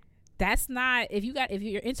that's not, if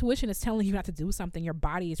your intuition is telling you not to do something, your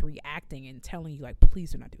body is reacting and telling you like,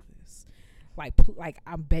 please do not do this. Like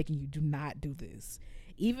I'm begging you, do not do this.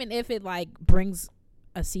 Even if it like brings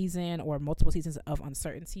a season or multiple seasons of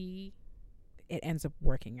uncertainty, it ends up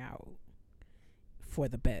working out for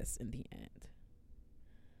the best in the end.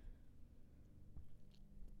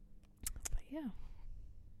 Yeah,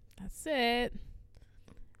 that's it.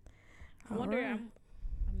 I wonder. Right.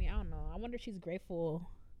 I don't know. I wonder if she's grateful.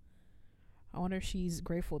 I wonder if she's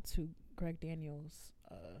grateful to Greg Daniels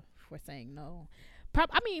for saying no.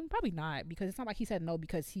 Probably not, because it's not like he said no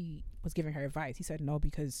because he was giving her advice. He said no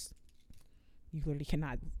because you literally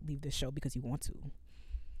cannot leave this show because you want to.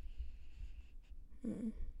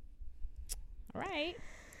 All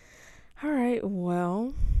right.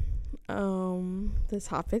 Well. The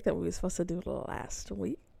topic that we were supposed to do last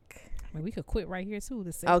week. I mean, we could quit right here too.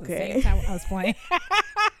 The same time I was playing.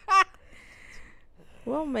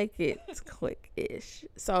 We'll make it quick-ish.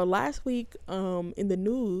 So last week, in the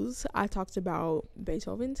news, I talked about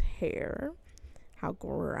Beethoven's hair, how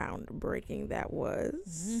groundbreaking that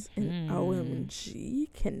was, and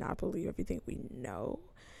OMG, cannot believe everything we know,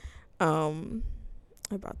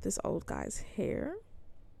 about this old guy's hair.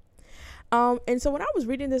 And so when I was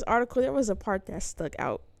reading this article, there was a part that stuck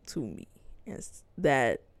out to me, and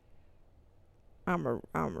that I'm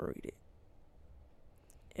gonna read it.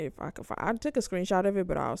 If I can find, I took a screenshot of it,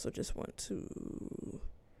 but I also just want to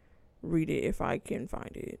read it if I can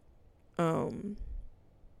find it.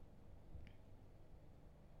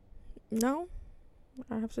 No,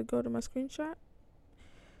 I have to go to my screenshot.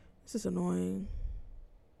 This is annoying.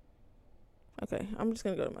 Okay, I'm just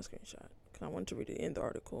gonna go to my screenshot. I want to read it in the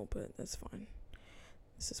article, but that's fine.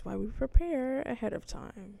 This is why we prepare ahead of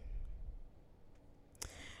time.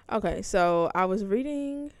 Okay, so I was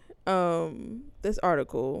reading this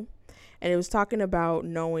article, and it was talking about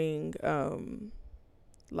knowing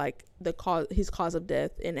like his cause of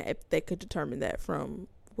death, and if they could determine that from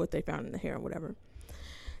what they found in the hair or whatever.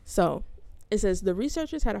 So It says the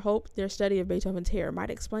researchers had hoped their study of Beethoven's hair might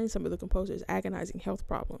explain some of the composer's agonizing health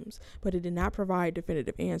problems, but it did not provide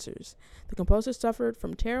definitive answers. The composer suffered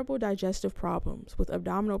from terrible digestive problems, with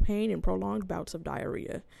abdominal pain and prolonged bouts of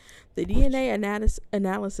diarrhea. The DNA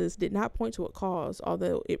analysis did not point to a cause,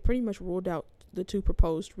 although it pretty much ruled out the two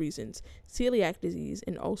proposed reasons, celiac disease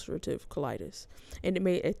and ulcerative colitis. And it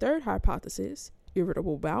made a third hypothesis,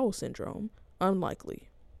 irritable bowel syndrome, unlikely.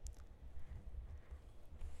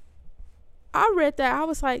 I read that. I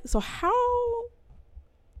was like, so how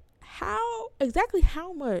exactly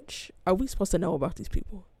how much are we supposed to know about these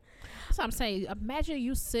people? That's what I'm saying. Imagine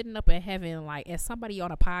you sitting up in heaven, like, as somebody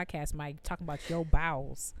on a podcast might talking about your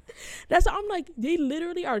bowels. That's, I'm like, they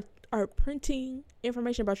literally are printing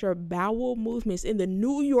information about your bowel movements in the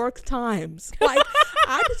New York Times. Like,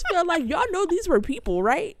 I just feel like y'all know these were people,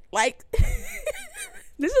 right? Like,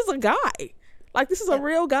 this is a guy. Like, this is a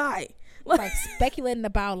real guy. Like speculating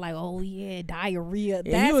about, like, oh yeah, diarrhea.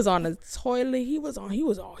 Yeah, he was on the toilet.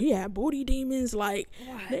 He had booty demons. Like,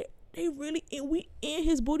 they really, and we in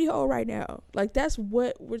his booty hole right now. Like, that's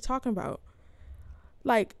what we're talking about.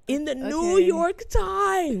 Like, in the New York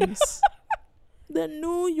Times. The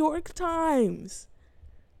New York Times.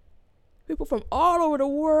 People from all over the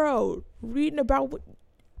world reading about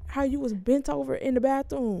how you was bent over in the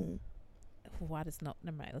bathroom. Why does no?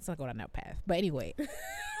 Never mind. Let's not go down that path. But anyway.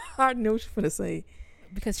 I know what you're gonna say.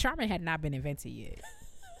 Because Charmin had not been invented yet.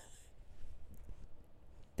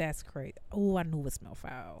 That's great. Oh, I knew it would smell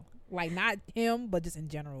foul. Like, not him, but just in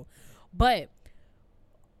general. But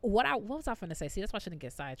what was I finna say? See, that's why I shouldn't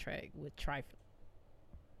get sidetracked with trifling.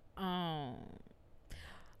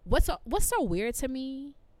 What's so weird to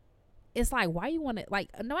me? It's like, why you want to, like,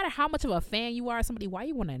 no matter how much of a fan you are of somebody, why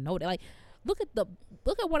you want to know that? Like, look at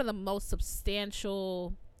one of the most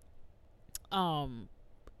substantial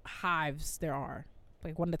hives there are,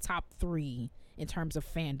 like one of the top 3 in terms of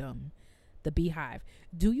fandom, the Beehive.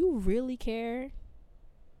 Do you really care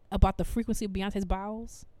about the frequency of Beyonce's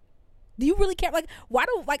bowels? Do you really care? Like, why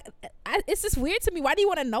do, like, it's just weird to me. Why do you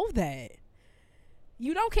want to know that?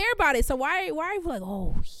 You don't care about it, so why are you like,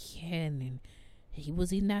 oh yeah, and he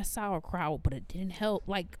was eating that sauerkraut, but it didn't help?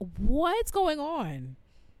 Like, what's going on?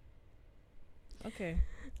 Okay.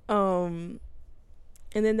 And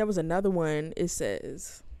then there was another one. It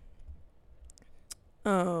says,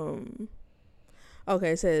 it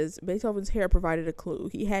says Beethoven's hair provided a clue.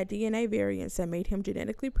 He had DNA variants that made him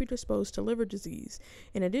genetically predisposed to liver disease.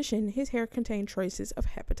 In addition, his hair contained traces of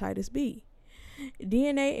hepatitis B.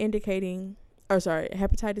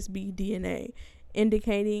 Hepatitis B DNA,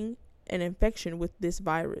 indicating an infection with this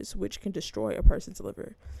virus, which can destroy a person's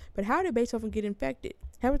liver. But how did Beethoven get infected?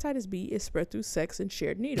 Hepatitis B is spread through sex and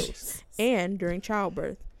shared needles and during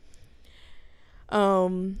childbirth.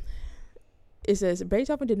 It says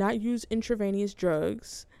Beethoven did not use intravenous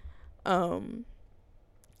drugs.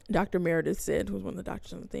 Dr. Meredith said, who was one of the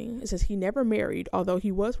doctors on the thing. It says he never married, although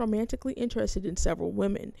he was romantically interested in several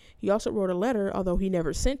women. He also wrote a letter, although he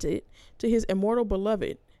never sent it, to his immortal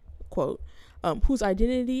beloved, quote, whose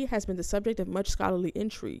identity has been the subject of much scholarly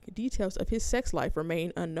intrigue. Details of his sex life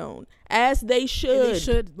remain unknown. As they should. They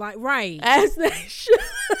should, like, right. As they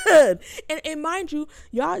should. And mind you,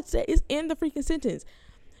 y'all say it's in the freaking sentence.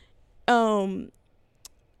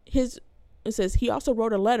 It says he also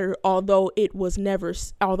wrote a letter, although he never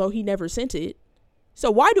sent it.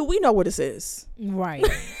 So why do we know what it says? Right.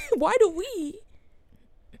 Why do we,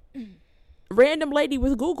 random lady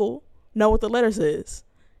with Google, know what the letter says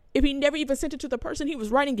if he never even sent it to the person he was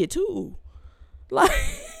writing it to? Like,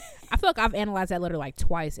 I feel like I've analyzed that letter like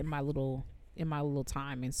twice in my little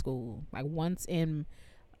time in school. Like, once in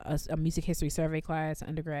a music history survey class,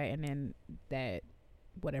 undergrad, and then that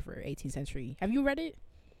 18th century. Have you read it?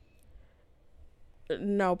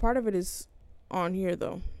 No, part of it is on here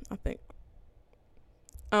though, I think.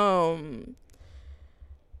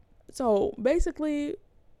 So basically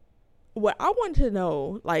what I want to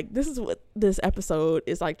know, like, this is what this episode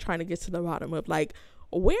is like trying to get to the bottom of, like,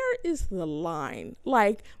 where is the line?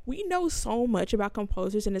 Like, we know so much about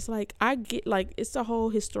composers, and it's like, I get, like, it's the whole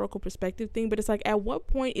historical perspective thing, but it's like, at what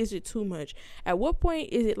point is it too much? At what point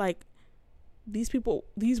is it like, these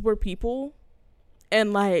were people,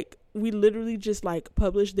 and like, we literally just like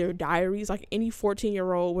publish their diaries? Like, any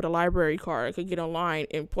 14-year-old with a library card could get online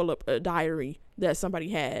and pull up a diary that somebody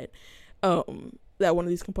had, that one of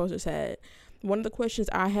these composers had. One of the questions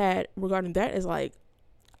I had regarding that is, like,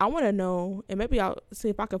 I want to know, and maybe I'll see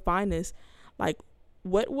if I can find this, like,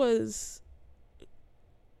 what was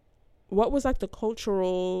like the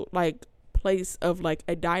cultural, like, place of like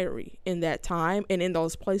a diary in that time and in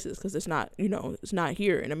those places, because it's not, it's not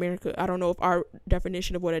here in America. I don't know if our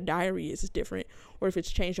definition of what a diary is different, or if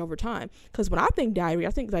it's changed over time. Because when I think diary,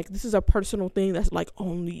 I think like this is a personal thing that's like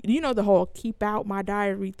only, the whole keep out my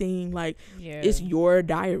diary thing, like it's your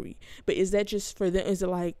diary. But is that just for them? Is it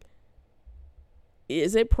like,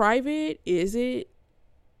 is it private? Is it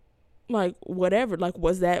like whatever? Like,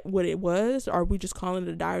 was that what it was? Or are we just calling it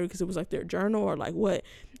a diary because it was like their journal, or like what?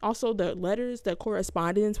 Also, the letters, the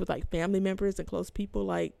correspondence with like family members and close people,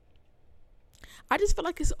 like I just feel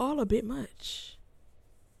like it's all a bit much.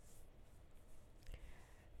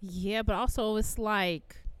 Yeah, but also it's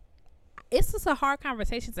like, it's just a hard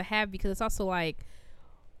conversation to have, because it's also like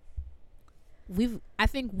I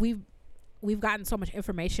think we've gotten so much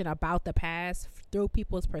information about the past through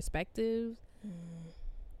people's perspectives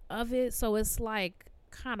of it, so it's like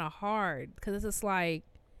kind of hard, because it's just like,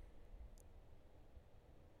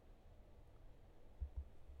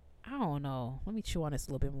 I don't know, let me chew on this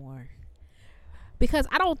a little bit more, because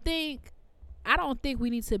I don't think we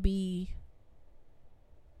need to be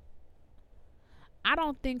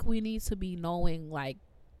knowing, like,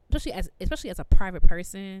 especially as a private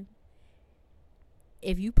person,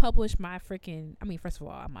 if you publish my freaking, I mean, first of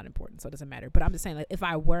all, I'm not important, so it doesn't matter. But I'm just saying, like, if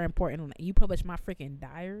I were important, you publish my freaking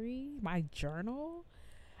diary, my journal,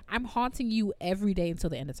 I'm haunting you every day until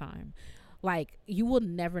the end of time. Like, you will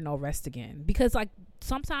never know rest again. Because, like,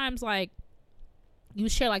 sometimes, like, you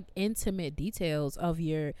share, like, intimate details of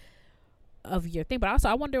your thing. But also,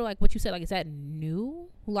 I wonder, like, what you said, like, is that new?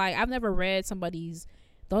 Like, I've never read somebody's,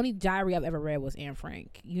 the only diary I've ever read was Anne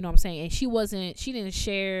Frank. You know what I'm saying? And she didn't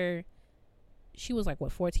share, she was like,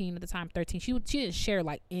 what, 14 at the time, 13. She didn't share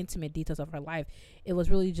like intimate details of her life. It was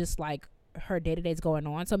really just like her day-to-days going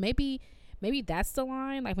on. So maybe that's the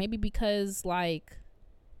line. Like, maybe because like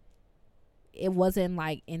it wasn't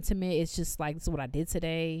like intimate, it's just like, this is what I did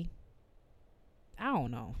today. I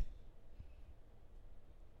don't know.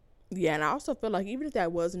 Yeah, and I also feel like even if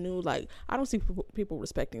that was new, like I don't see people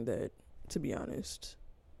respecting that, to be honest.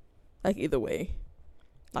 Like, either way.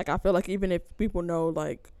 Like, I feel like even if people know,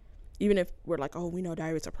 like, even if we're like, oh, we know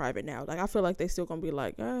diaries are private now, like I feel like they still gonna be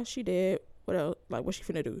like, she did, what else, like what she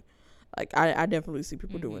finna do? Like I definitely see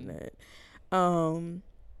people doing that. Well,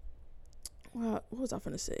 what was I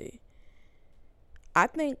finna say? I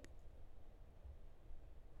think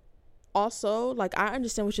also, like, I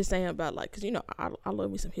understand what you're saying about, like, because I love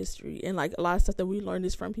me some history, and like a lot of stuff that we learned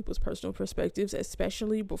is from people's personal perspectives,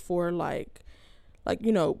 especially before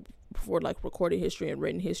before like recorded history and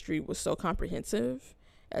written history was so comprehensive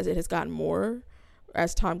as it has gotten more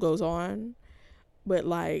as time goes on. But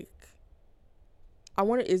like, I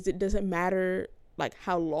wonder, does it matter like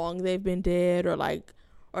how long they've been dead, or like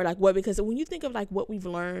what? Because when you think of like what we've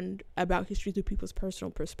learned about history through people's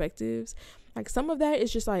personal perspectives, like some of that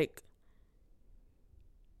is just like,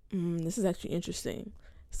 this is actually interesting.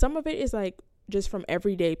 Some of it is like just from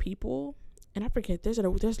everyday people, and I forget, there's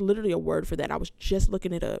literally a word for that. I was just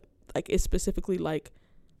looking it up. Like, it's specifically like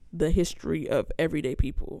the history of everyday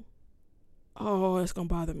people. Oh, it's gonna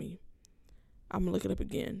bother me. I'm gonna look it up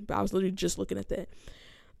again, but I was literally just looking at that.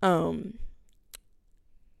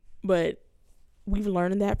 But we've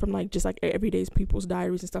learned that from like just like everyday people's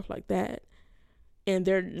diaries and stuff like that, and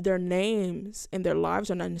their names and their lives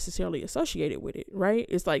are not necessarily associated with it, right?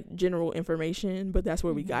 It's like general information, but that's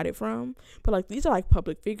where we got it from. But like, these are like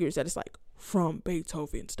public figures that it's like from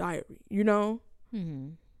Beethoven's diary,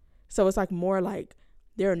 So it's like more like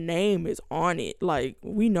their name is on it. Like,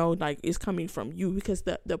 we know like it's coming from you, because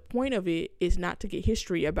the point of it is not to get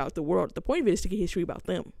history about the world. The point of it is to get history about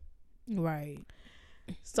them. Right.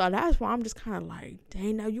 So that's why I'm just kind of like,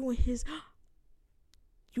 dang, now you and his,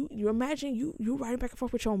 you imagine you writing back and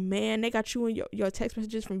forth with your man. They got you and your text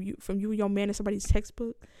messages from you and your man in somebody's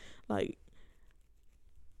textbook. Like,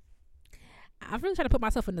 I'm really trying to put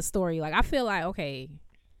myself in the story. Like, I feel like, okay,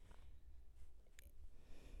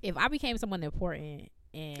 if I became someone important,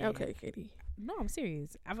 and okay, Katie. No, I'm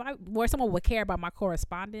serious. Where someone would care about my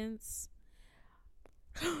correspondence.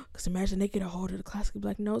 Because imagine they get a hold of the Classically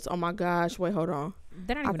Black notes. Oh my gosh, wait, hold on.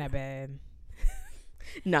 They're not even that bad.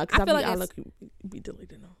 No, because I look be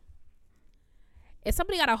deleting them. If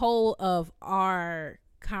somebody got a hold of our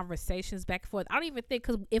conversations back and forth, I don't even think,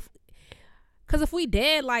 because if we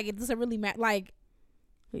did, like, it doesn't really matter. Like,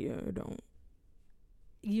 yeah, it don't.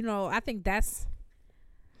 I think that's,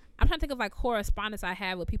 I'm trying to think of like correspondence I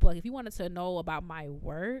have with people. Like, if you wanted to know about my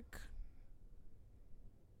work,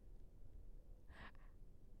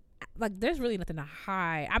 like, there's really nothing to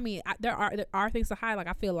hide. I mean, there are things to hide. Like,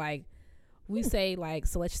 I feel like we say like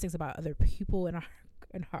salacious things about other people in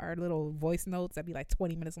our little voice notes that be like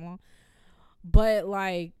 20 minutes long. But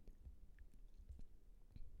like,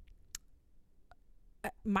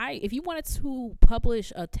 if you wanted to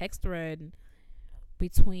publish a text thread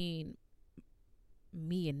between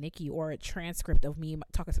me and Nikki, or a transcript of me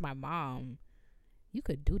talking to my mom, you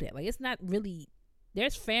could do that. Like, it's not really,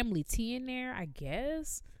 there's family tea in there, I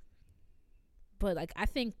guess. But like, I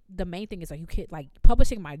think the main thing is like, you could like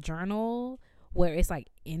publishing my journal where it's like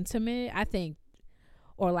intimate, I think,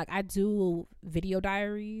 or like I do video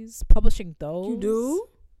diaries, publishing those. You do?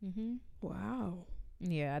 Mm-hmm. Wow.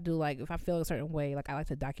 Yeah, I do. Like, if I feel a certain way, like I like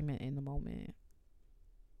to document in the moment.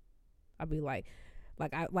 I'll be like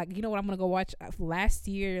you know what I'm gonna go watch last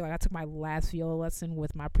year. Like, I took my last viola lesson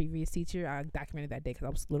with my previous teacher. I documented that day because I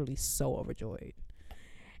was literally so overjoyed,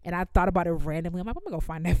 and I thought about it randomly. I'm like, I'm gonna go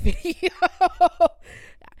find that video.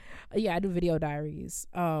 Yeah, I do video diaries.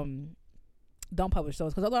 Don't publish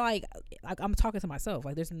those because like I'm talking to myself.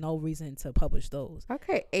 Like, there's no reason to publish those.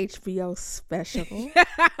 Okay, HBO special.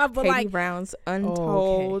 But Katie like, Brown's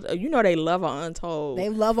Untold. okay. You know they love an Untold. They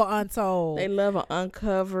love an Untold. They love an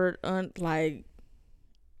uncovered. Like.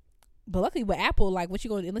 But luckily with Apple, like, what you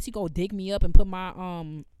go, unless you go dig me up and put my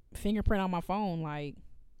fingerprint on my phone, like,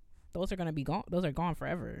 those are gonna be gone. Those are gone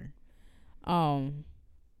forever. But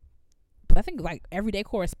I think like everyday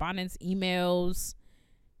correspondence, emails,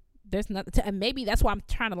 there's nothing. And maybe that's why I'm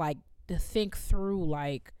trying to like to think through.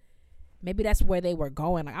 Like, maybe that's where they were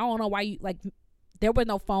going. Like, I don't know why you like. There were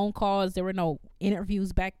no phone calls. There were no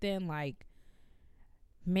interviews back then. Like,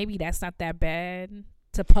 maybe that's not that bad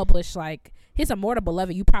to publish. Like, here's a more to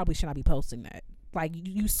beloved. You probably should not be posting that. Like,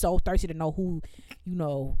 you so thirsty to know who, you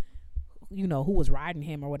know who was riding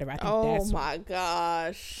him or whatever. I think that's. Oh my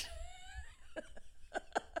gosh.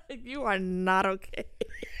 You are not okay.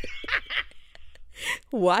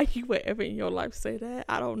 Why you would ever in your life say that,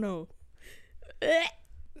 I don't know.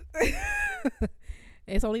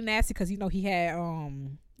 It's only nasty because he had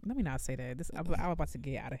let me not say that. This I'm about to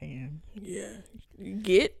get out of hand. Yeah,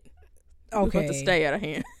 get okay. About to stay out of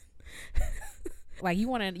hand. Like, you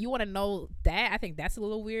want to know that? I think that's a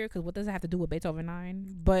little weird because what does it have to do with Beethoven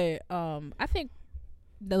 9? But I think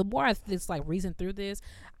the more I just like reason through this,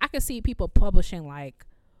 I can see people publishing like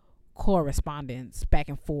correspondence back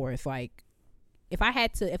and forth. Like, if I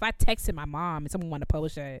texted my mom and someone wanted to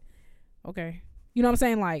publish that, okay, you know what I'm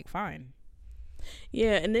saying? Like, fine.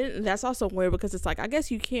 Yeah, and then that's also weird because it's like, I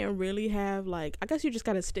guess you can't really have like, I guess you just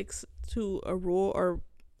gotta stick to a rule, or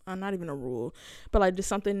not even a rule, but like just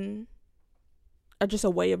something, or just a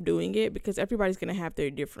way of doing it, because everybody's gonna have their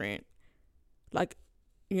different, like,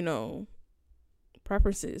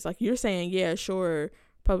 preferences. Like, you're saying, yeah, sure,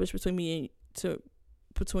 publish between me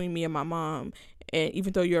and my mom, and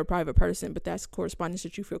even though you're a private person, but that's correspondence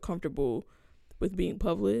that you feel comfortable with being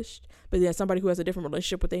published. But then somebody who has a different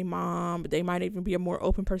relationship with their mom, but they might even be a more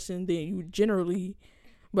open person than you generally,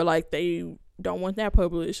 but like they don't want that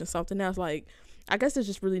published and something else. Like, I guess there's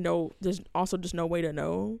also just no way to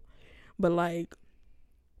know. But like,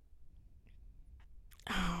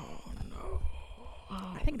 I don't know.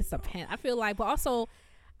 I think it's depends. I feel like, but also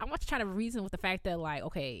I'm just trying to reason with the fact that, like,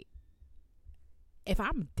 okay, if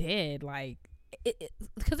I'm dead, like,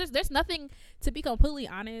 because there's nothing, to be completely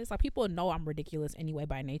honest, like, people know I'm ridiculous anyway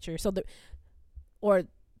by nature, so or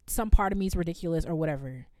some part of me is ridiculous or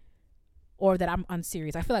whatever, or that I'm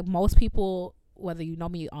unserious. I feel like most people, whether you know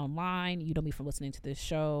me online, you know me from listening to this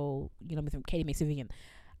show, you know me from Katie Makes It Vegan,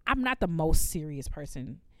 I'm not the most serious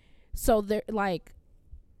person. So they're like,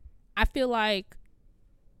 I feel like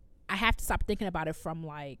I have to stop thinking about it from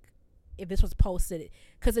like, if this was posted,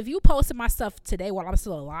 because if you posted my stuff today while I'm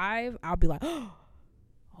still alive, I'll be like,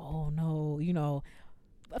 oh no,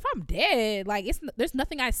 if I'm dead, like, there's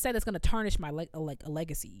nothing I said that's gonna tarnish my like a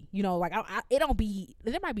legacy, like it don't be,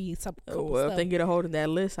 there might be some if they get a hold of that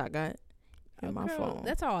list I got in my phone,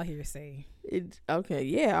 that's all hearsay. Okay,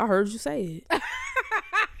 yeah, I heard you say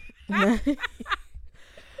it.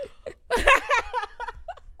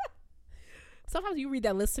 Sometimes you read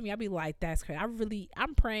that list to me, I'll be like, that's crazy.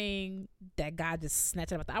 I'm praying that God just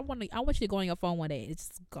snatch it up. I want you to go on your phone one day, it's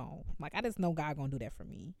just gone. Like, I just know God gonna do that for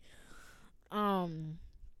me.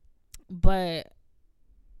 But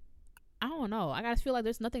I don't know. I gotta feel like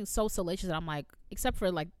there's nothing so salacious that I'm like, except for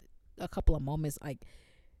like a couple of moments, like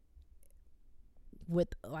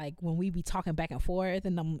with like when we be talking back and forth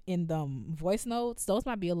in the voice notes. Those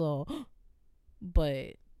might be a little,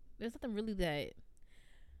 but there's nothing really that.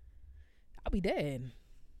 I'll be dead.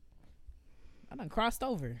 I done crossed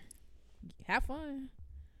over. Have fun.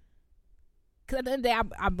 Cause at the end of the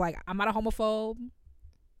day, I'm like, I'm not a homophobe.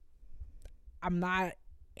 I'm not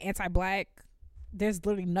anti-black. There's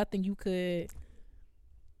literally nothing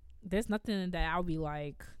there's nothing that I'll be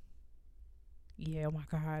like, Yeah, oh my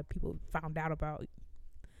God, people found out about.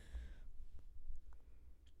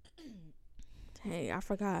 Hey, I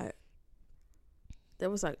forgot. There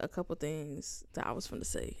was like a couple things that I was going to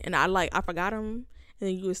say, and I forgot them, and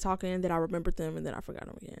then you was talking, and then I remembered them, and then I forgot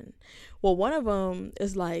them again. Well, one of them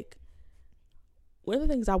is like, one of the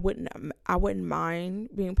things I wouldn't mind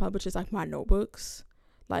being published is like my notebooks.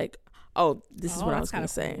 Like, this is what I was gonna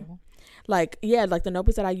say. Cool. Like, yeah, like the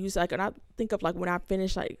notebooks that I use, like, and I think of like when I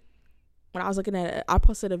finished, like when I was looking at it, I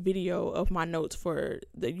posted a video of my notes for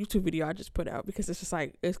the YouTube video I just put out, because it's just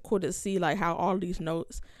like, it's cool to see like how all these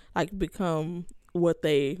notes like become what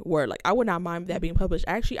they were. Like, I would not mind that being published.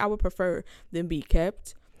 Actually, I would prefer them be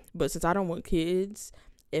kept, but since I don't want kids,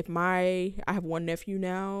 I have one nephew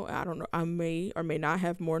now, I don't know, I may or may not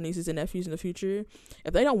have more nieces and nephews in the future.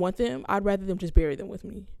 If they don't want them, I'd rather them just bury them with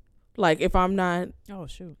me. Like, if I'm not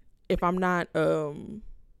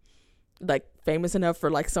like famous enough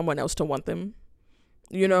for like someone else to want them,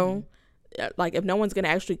 you know, like if no one's gonna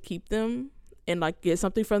actually keep them and like get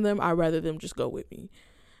something from them, I'd rather them just go with me.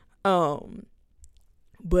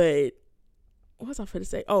 But what was I going to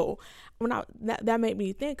say? That made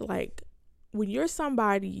me think, like, when you're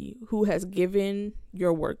somebody who has given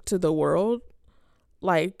your work to the world,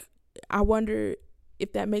 like, I wonder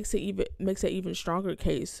if that makes an even stronger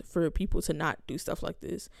case for people to not do stuff like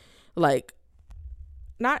this. Like,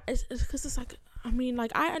 not because it's like, I mean,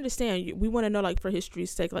 like, I understand we want to know, like, for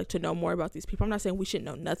history's sake, like, to know more about these people. I'm not saying we should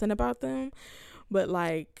know nothing about them, but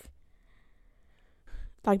like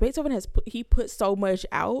Beethoven he put so much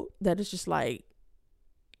out that it's just like,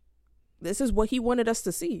 this is what he wanted us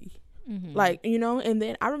to see. Mm-hmm. Like, you know. And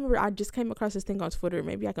then I remember I just came across this thing on Twitter,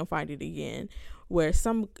 maybe I can find it again, where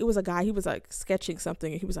it was a guy, he was like sketching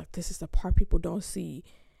something, and he was like, this is the part people don't see.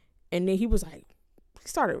 And then he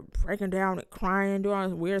started breaking down and crying, doing all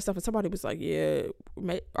this weird stuff, and somebody was like, yeah,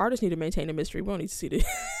 artists need to maintain the mystery, we don't need to see this.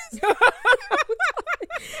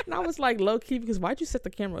 And I was like, low-key, because why'd you set the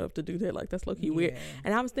camera up to do that? Like, that's low-key weird.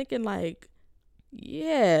 And I was thinking, like,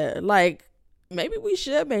 yeah, like, maybe we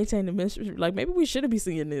should maintain the mystery. Like, maybe we shouldn't be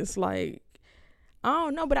seeing this. Like, I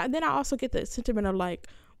don't know. But then I also get the sentiment of, like,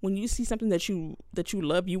 when you see something that you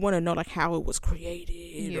love, you want to know, like, how it was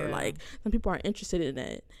created. Or, like, some people are interested in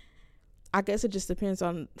that. I guess it just depends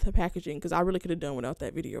on the packaging, because I really could have done without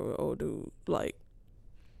that video of old dude. Like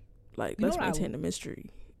let's maintain the mystery.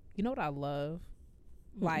 You know what I love?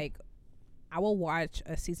 Mm-hmm. Like, I will watch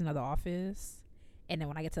a season of The Office, and then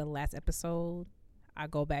when I get to the last episode, I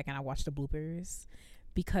go back and I watch the bloopers,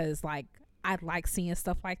 because like I like seeing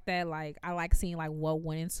stuff like that. Like, I like seeing like what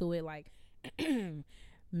went into it. Like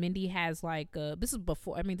Mindy has like this book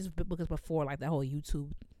is before like the whole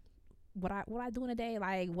YouTube what I do in a day,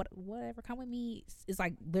 like whatever, come with me. It's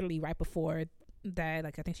like literally right before that.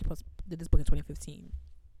 Like, I think she did this book in 2015,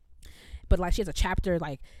 but like she has a chapter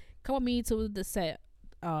like, come with me to the set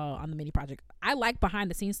on the Mindy Project. I like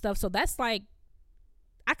behind the scenes stuff, so that's like,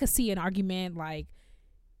 I could see an argument like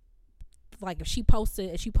if she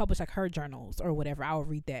published like her journals or whatever, I'll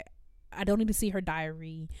read that. I don't need to see her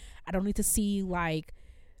diary. I don't need to see like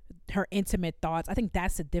her intimate thoughts. I think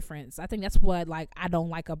that's the difference. I think that's what like I don't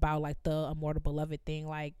like about like the Immortal Beloved thing.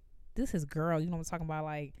 Like, this is girl, you know what I'm talking about?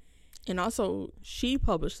 Like, and also she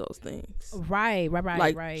published those things. Right.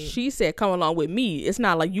 Like, she said, come along with me. It's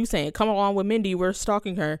not like you saying, come along with Mindy, we're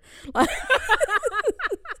stalking her. Like,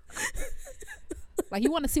 like,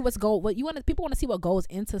 you want to see people want to see what goes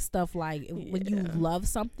into stuff. Like, when you love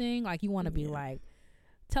something, like, you want to be like,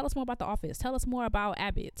 tell us more about The Office. Tell us more about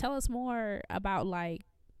Abbott. Tell us more about like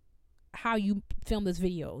how you filmed this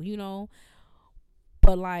video, you know.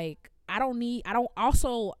 But like, I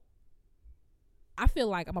feel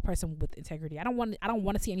like I'm a person with integrity. I don't want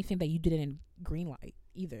to see anything that you did in green light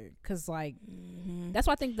either, because like that's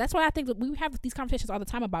why I think that we have these conversations all the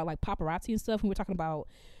time about like paparazzi and stuff. When we're talking about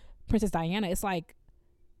Princess Diana, it's like,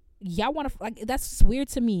 y'all want to, like, that's weird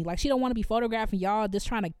to me. Like, she don't want to be photographed, and y'all just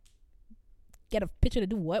trying to get a picture to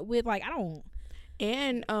do what with? Like, I don't.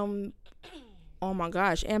 And oh my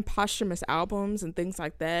gosh, and posthumous albums and things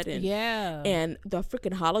like that, and and the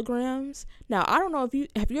freaking holograms. Now, I don't know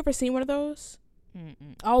if you ever seen one of those.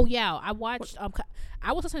 Mm-mm. Oh yeah, I watched.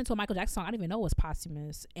 I was listening to a Michael Jackson song. I didn't even know it was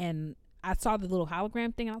posthumous, and I saw the little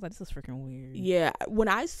hologram thing, and I was like, "This is freaking weird." Yeah, when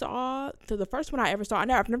I saw the first one I ever saw,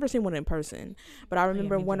 I've never seen one in person, but I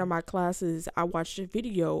remember one of my classes, I watched a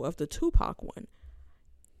video of the Tupac one,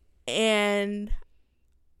 and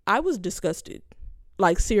I was disgusted.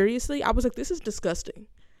 Like, seriously, I was like, "This is disgusting."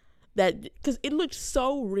 That, because it looked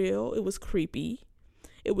so real, it was creepy.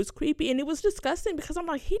 It was creepy and it was disgusting because I'm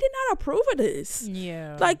like, he did not approve of this.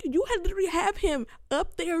 Yeah. Like, you had literally have him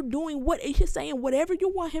up there doing what he's saying, whatever you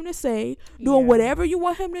want him to say, doing whatever you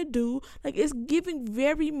want him to do. Like, it's giving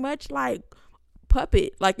very much like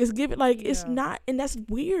puppet. Like, it's giving like it's not, and that's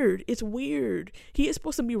weird. It's weird. He is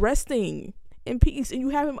supposed to be resting in peace, and you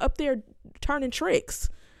have him up there turning tricks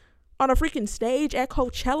on a freaking stage at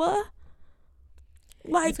Coachella.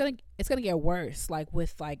 Like, it's gonna get worse, like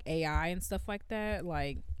with like AI and stuff like that.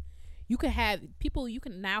 Like, you can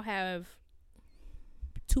now have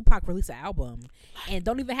Tupac release an album and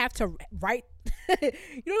don't even have to write.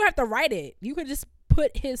 You don't have to write it. You can just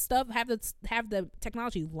put his stuff, have the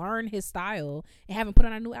technology learn his style, and have him put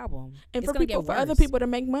on a new album. And for other people to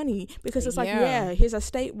make money, because it's like, his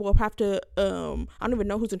estate will have to. I don't even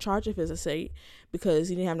know who's in charge of his estate because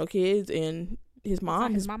he didn't have no kids, and his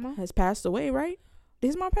mom has passed away. Right? Did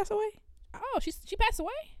his mom pass away? Oh, she passed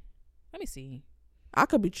away. Let me see. I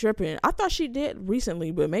could be tripping. I thought she did recently,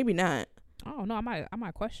 but maybe not. Oh no, I'm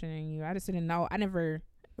not questioning you. I just didn't know. I never.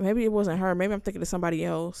 Maybe it wasn't her. Maybe I'm thinking of somebody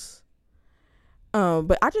else.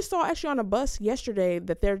 But I just saw actually on a bus yesterday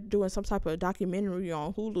that they're doing some type of documentary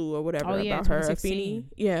on Hulu or whatever about her. Afeni.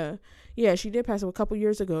 Yeah, she did pass away a couple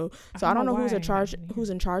years ago. So I don't know who's in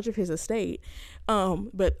charge of his estate.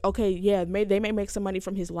 But okay, they may make some money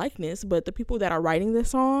from his likeness, but the people that are writing the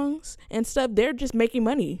songs and stuff, they're just making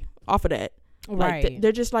money off of that. Right. Like,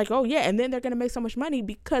 they're just like, oh yeah, and then they're gonna make so much money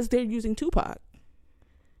because they're using Tupac.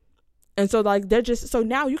 And so like so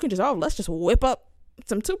now you can just let's just whip up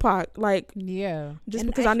some Tupac, like, just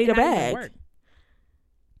because I need a bag.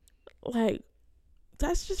 Like,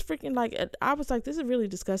 that's just freaking, like, I was like, this is really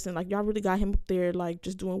disgusting. Like, y'all really got him up there, like,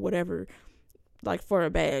 just doing whatever, like, for a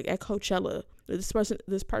bag at Coachella. This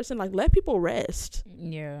person, like, let people rest.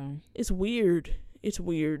 Yeah, it's weird.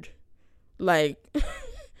 Like,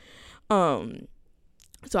 so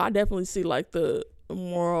I definitely see like the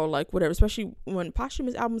moral, like, whatever, especially when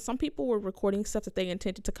posthumous albums, some people were recording stuff that they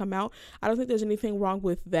intended to come out. I don't think there's anything wrong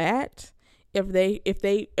with that if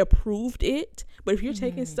they approved it. But if you're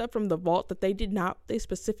taking stuff from the vault that they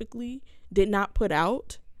specifically did not put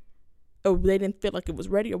out, or they didn't feel like it was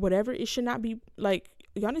ready or whatever, it should not be. Like,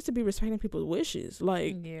 y'all need to be respecting people's wishes.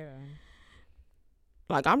 Like,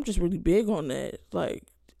 like, I'm just really big on that. Like,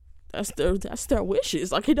 that's their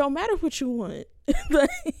wishes. Like, it don't matter what you want. Like,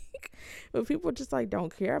 but people just like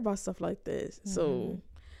don't care about stuff like this. So,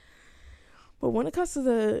 but when it comes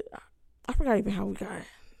to I forgot even how we got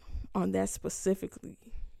on that specifically.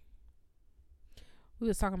 We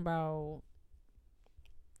were talking about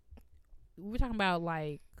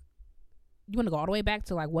like, you want to go all the way back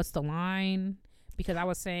to like what's the line, because I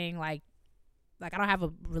was saying like I don't have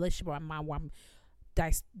a relationship where I'm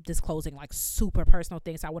disclosing like super personal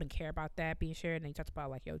things. So I wouldn't care about that being shared. And then you talked about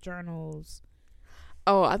like your journals.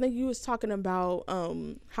 Oh, I think you was talking about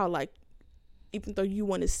how, like, even though you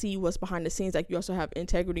want to see what's behind the scenes, like, you also have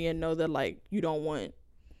integrity and know that, like, you don't want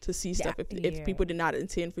to see stuff if people did not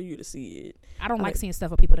intend for you to see it. I don't like seeing stuff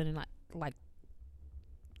where people didn't like.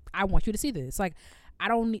 I want you to see this. Like, I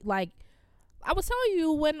don't need, like, I was telling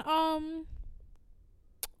you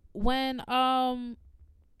when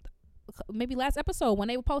maybe last episode when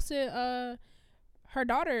they posted her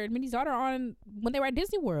daughter, Minnie's daughter, on when they were at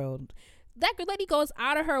Disney World. That good lady goes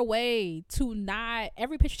out of her way to not,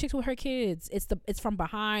 every picture she takes with her kids, it's from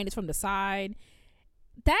behind, it's from the side.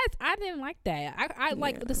 I didn't like that. I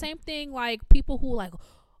like the same thing, like people who like,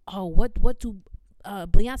 oh, what do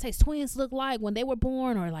Beyonce's twins look like when they were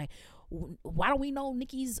born, or like, why don't we know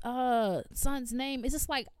Nicki's son's name? It's just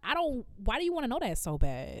like, why do you want to know that so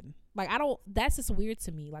bad? Like, that's just weird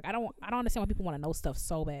to me. Like, I don't understand why people want to know stuff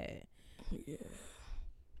so bad. Yeah,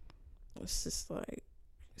 it's just like,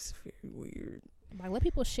 it's very weird. Like, let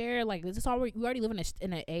people share. Like, we already live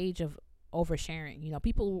in an age of oversharing. You know,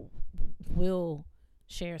 people will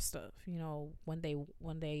share stuff, you know, when they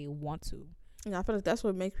want to. And I feel like that's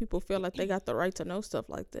what makes people feel like they got the right to know stuff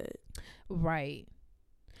like that. Right.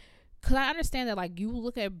 Because I understand that, like, you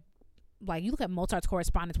look at Mozart's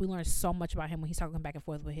correspondence, we learned so much about him when he's talking back and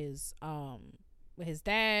forth with his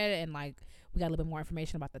dad, and like we got a little bit more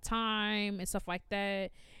information about the time and stuff like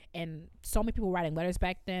that. And so many people writing letters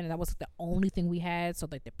back then, and that was the only thing we had. So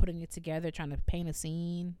like they're putting it together, trying to paint a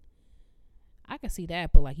scene. I can see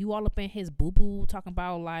that, but like you all up in his boo boo talking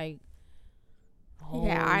about like,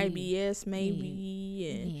 IBS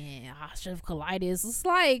maybe, and ulcerative colitis. It's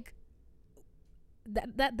like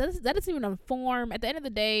that doesn't even inform. At the end of the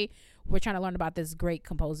day, we're trying to learn about this great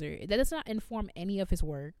composer. That does not inform any of his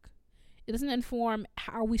work. It doesn't inform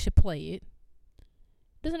how we should play it.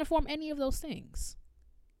 It doesn't inform any of those things.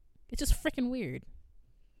 It's just freaking weird.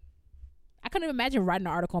 I couldn't imagine writing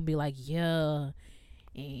an article and be like, yeah,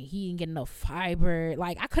 and he didn't get enough fiber.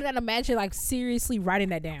 Like, I couldn't imagine, like, seriously writing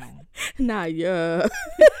that down. Nah, yeah.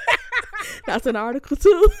 That's an article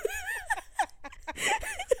too.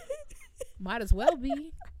 Might as well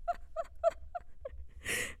be.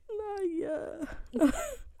 Nah, yeah.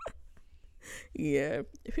 Yeah,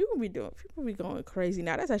 people be going crazy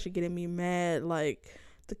now. That's actually getting me mad, like,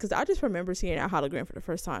 because I just remember seeing that hologram for the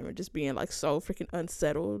first time and just being like so freaking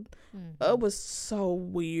unsettled. It was so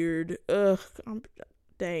weird.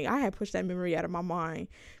 Dang, I had pushed that memory out of my mind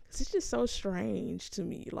because it's just so strange to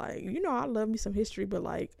me. Like, you know, I love me some history, but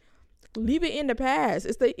like, leave it in the past.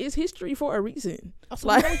 It's history for a reason. Also,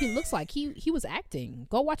 like, we know what he looks like. He was acting.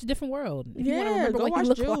 Go watch A Different World. If you wanna yeah, remember go what watch he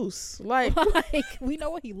looked Juice. Like, like, we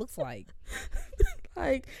know what he looks like.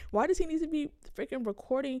 like, why does he need to be freaking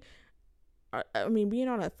recording? I mean, being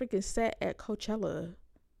on a freaking set at Coachella.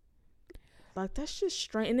 Like, that's just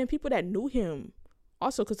strange. And then people that knew him.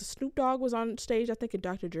 Also, because the Snoop Dogg was on stage, I think, at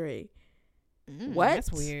Dr. Dre. What?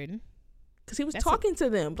 That's weird. Because he was talking to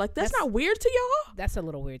them. Like, that's not weird to y'all? That's a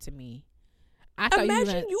little weird to me. I thought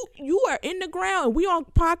Imagine you are in the ground and we on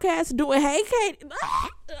podcast doing, hey, Kate.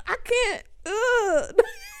 I can't.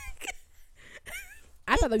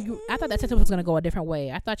 I thought that sentence was gonna go a different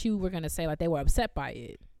way. I thought you were gonna say like they were upset by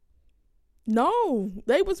it. No,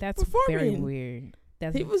 they was That's performing. very weird.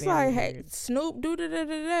 He was like, weird. hey, Snoop, do da da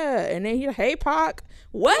da da, and then he, hey, Pac,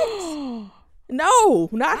 what? No,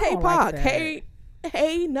 not hey, Pac. Like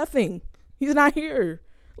hey, nothing. He's not here.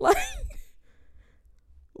 Like,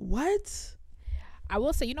 what? I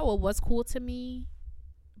will say, you know what was cool to me,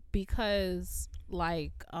 because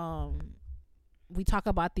like we talk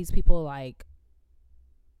about these people like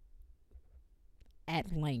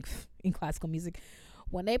at length in classical music.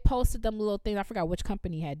 When they posted them little things, I forgot which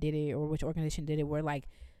company had did it or which organization did it, where like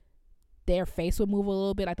their face would move a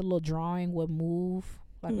little bit, like the little drawing would move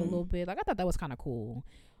like a little bit. Like, I thought that was kind of cool.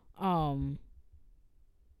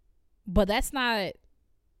 But that's not,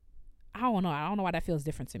 I don't know why that feels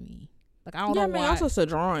different to me. Like, I don't know why. Also, it's a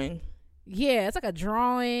drawing. Yeah, it's like a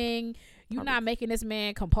drawing. You're not making this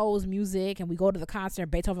man compose music, and we go to the concert,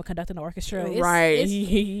 Beethoven conducting the orchestra. Right.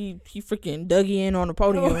 He freaking dug in on the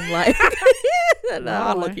podium. Like,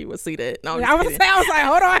 I lucky would see that. No, I was like,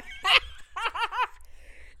 hold on.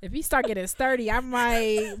 If he start getting sturdy, I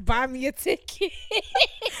might buy me a ticket.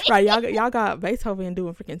 Right, y'all got Beethoven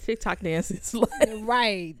doing freaking TikTok dances. Like.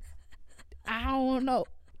 Right. I don't know.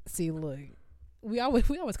 See, look. We always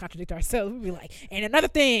contradict ourselves. We be like, and another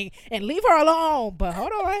thing, and leave her alone. But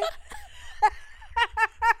hold on.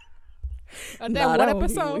 And that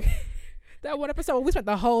one episode, we spent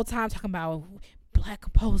the whole time talking about black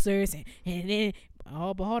composers, and then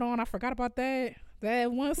but hold on, I forgot about that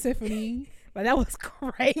one symphony. Like, that was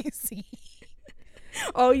crazy.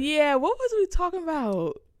 Oh yeah, what was we talking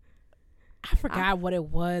about? I forgot what it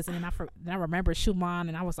was, and then I remember Schumann,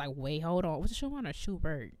 and I was like, wait, hold on, was it Schumann or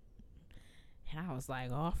Schubert? And I was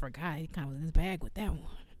like, oh, I forgot, he kind of was in his bag with that one.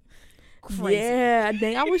 Crazy. Yeah,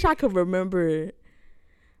 dang, I wish I could remember.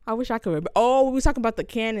 Oh, we was talking about the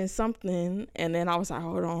canon something, and then I was like,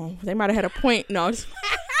 hold on, they might have had a point. No, I'm just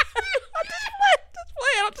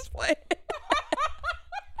playing.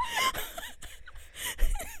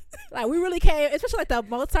 Like, we really came, especially like the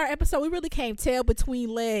Mozart episode, we really came tail between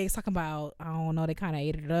legs talking about, I don't know, they kind of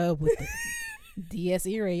ate it up with the Dies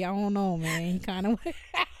Irae. I don't know, man. He kind of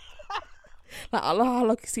like, I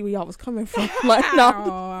look see where y'all was coming from. Like, no,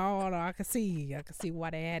 I don't know. I can see why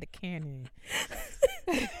they had a canon.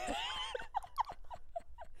 Don't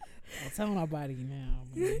tell nobody now,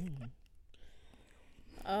 man.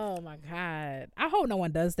 Oh my God, I hope no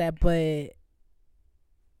one does that, but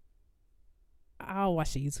I'll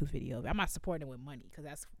watch the YouTube video. I'm not supporting it with money,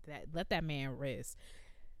 because let that man rest.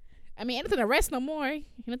 I mean, ain't nothing to rest no more.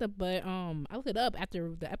 But I looked it up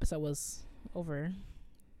after the episode was over.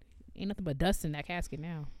 Ain't nothing but dust in that casket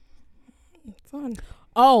now. Fun.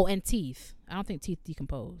 Oh, and teeth. I don't think teeth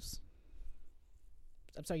decompose.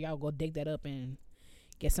 I'm sorry, y'all go dig that up and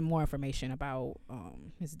get some more information about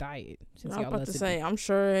his diet. I was about to say, I'm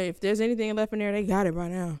sure if there's anything left in there, they got it by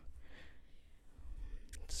now.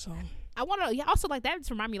 So I want to also, like, that just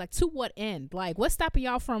remind me, like, to what end? Like, what's stopping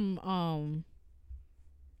y'all from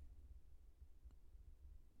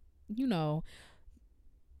you know,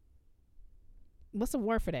 what's the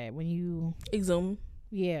word for that when you exhume?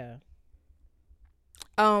 Yeah.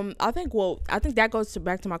 I think that goes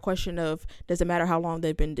back to my question of, does it matter how long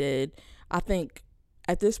they've been dead? I think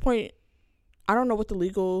at this point, I don't know what the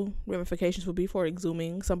legal ramifications would be for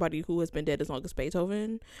exhuming somebody who has been dead as long as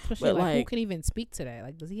Beethoven. Especially, but like, who can even speak to that?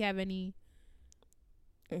 Like, does he have any?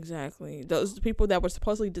 Exactly. Those people that were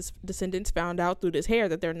supposedly descendants found out through this hair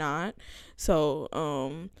that they're not. So,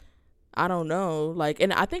 I don't know. Like,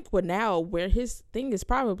 and I think where his thing is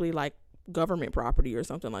probably like government property or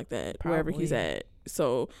something like that, wherever he's at.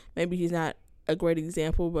 So maybe he's not a great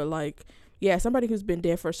example, but like, yeah, somebody who's been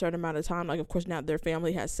dead for a certain amount of time, like, of course now their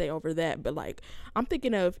family has say over that. But like, I'm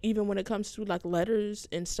thinking of even when it comes to like letters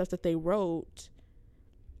and stuff that they wrote,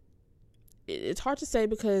 it's hard to say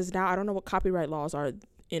because now I don't know what copyright laws are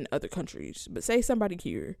in other countries, but say somebody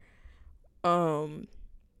here, I'm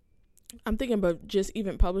thinking about just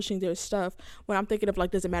even publishing their stuff. When I'm thinking of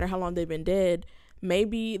like, doesn't matter how long they've been dead,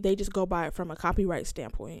 maybe they just go by it from a copyright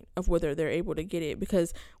standpoint of whether they're able to get it.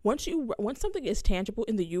 Because once something is tangible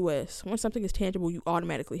in the US, once something is tangible, you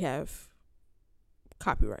automatically have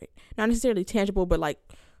copyright. Not necessarily tangible, but like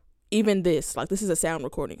even this is a sound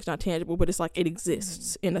recording. It's not tangible, but it's like it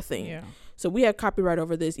exists in a thing. Yeah. So we have copyright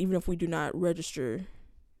over this, even if we do not register.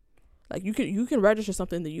 Like you can register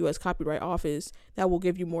something in the U.S. Copyright Office that will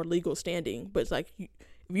give you more legal standing. But it's like if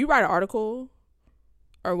you write an article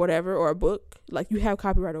or whatever or a book, like you have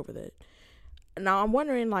copyright over that. Now I'm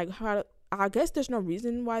wondering like I guess there's no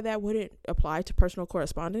reason why that wouldn't apply to personal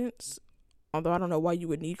correspondence. Although I don't know why you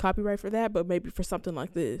would need copyright for that, but maybe for something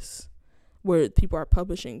like this, where people are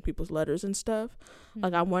publishing people's letters and stuff. Mm-hmm.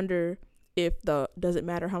 Like I wonder if doesn't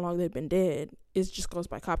matter how long they've been dead, it just goes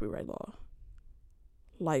by copyright law.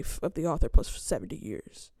 Life of the author plus 70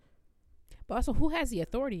 years. But also, who has the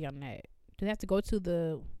authority on that? Do they have to go to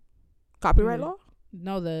the copyright law?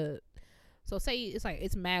 No, so say it's like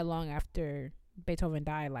it's mad long after Beethoven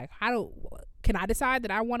died. Like, can I decide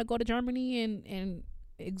that I want to go to Germany and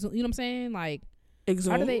you know what I'm saying? Like,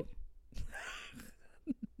 exhume? How do they?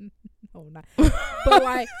 No, not. But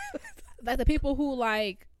like the people who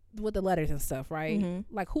like with the letters and stuff, right?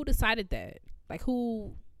 Mm-hmm. Like, who decided that? Like,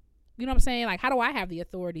 who? You know what I'm saying? Like, how do I have the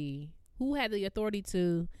authority? Who had the authority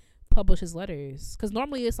to publish his letters? Because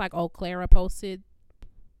normally it's like, oh, Clara posted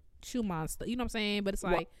Schumann stuff. You know what I'm saying? But it's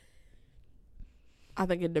like, I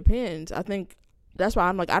think it depends. I think that's why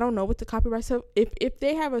I'm like, I don't know what the copyright stuff. If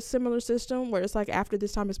they have a similar system where it's like after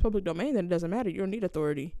this time it's public domain, then it doesn't matter. You don't need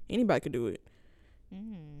authority. Anybody could do it.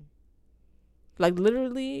 Like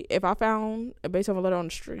literally, if I found a Beethoven letter on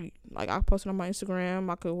the street, like I posted on my Instagram,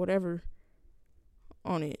 I could whatever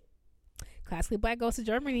on it. Classically Black goes to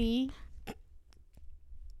Germany.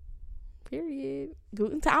 Period.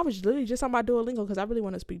 Guten Tag. I was literally just on my Duolingo because I really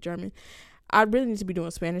want to speak German. I really need to be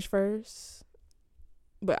doing Spanish first.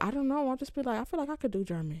 But I don't know. I'll just be like, I feel like I could do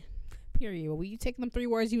German. Period. Well, you take them 3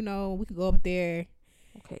 words, we could go up there.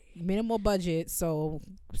 Okay. Minimal budget, so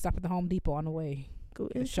stop at the Home Depot on the way.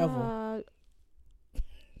 Guten Tag. Shovel.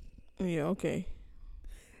 Yeah, okay.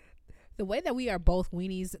 The way that we are both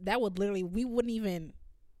weenies, that would literally, we wouldn't even,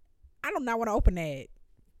 I do not want to open that.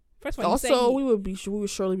 First of all, also, we would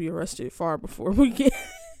surely be arrested far before we get.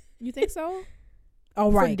 You think so?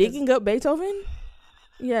 Oh, right. For digging up Beethoven?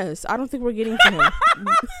 Yes, I don't think we're getting to him.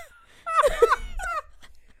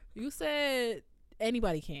 You said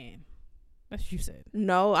anybody can. That's what you said.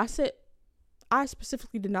 No, I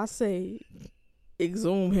specifically did not say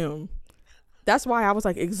exhume him. That's why I was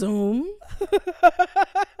like, exhume? Can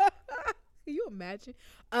you imagine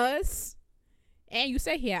us? And you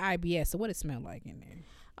say he had IBS, so what it smelled like in there?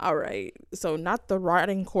 All right. So not the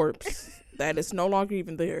rotting corpse that is no longer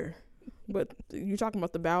even there. But you talking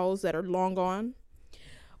about the bowels that are long gone?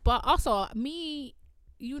 But also, me,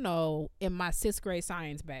 in my 6th grade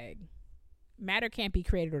science bag, matter can't be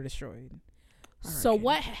created or destroyed. Right, so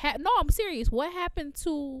what no, I'm serious. What happened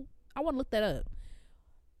to, I want to look that up.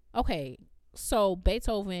 Okay, so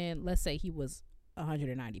Beethoven, let's say he was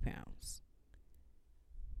 190 pounds.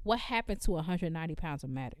 What happened to 190 pounds of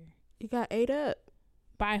matter? He got ate up.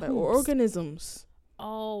 By who? Organisms.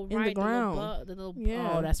 Oh, in right. the ground.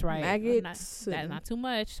 Yeah. Oh, that's right. Maggots. That's not too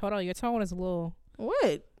much. Hold on, your tone is a little.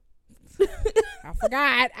 What? I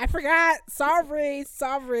forgot. Sorry.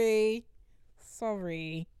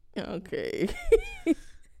 Okay.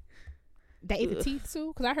 They ate the teeth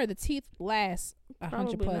too? Because I heard the teeth last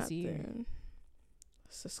 100+ years.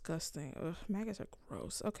 It's disgusting. Ugh, maggots are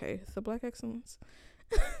gross. Okay, the Black Excellence.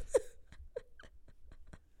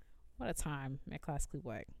 What a time at Classically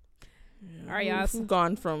Black. Yeah, all right, y'all. We've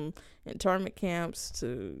gone from internment camps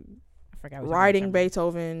to writing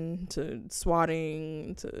Beethoven to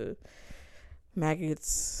swatting to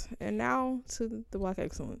maggots and now to the Black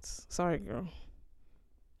Excellence. Sorry, girl.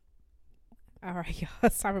 All right, y'all.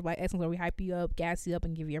 It's time for Black Excellence, where we hype you up, gas you up,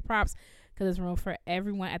 and give you your props because there's room for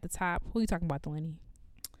everyone at the top. Who are you talking about, Delaney?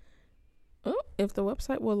 Oh, if the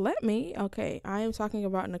website will let me. Okay, I am talking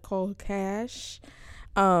about Nicole Cash.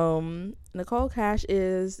 Nicole Cash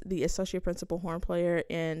is the associate principal horn player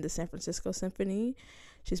in the San Francisco Symphony.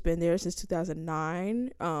 She's been there since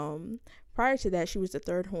 2009. Prior to that, she was the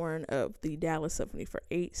third horn of the Dallas Symphony for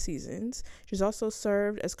 8 seasons. She's also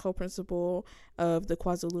served as co-principal of the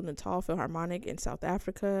KwaZulu-Natal Philharmonic in South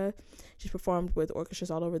Africa. She's performed with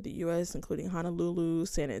orchestras all over the U.S., including Honolulu,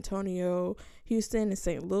 San Antonio, Houston, and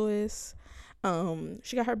St. Louis.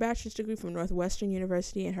 She got her bachelor's degree from Northwestern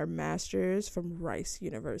University and her master's from Rice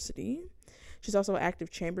University. She's also an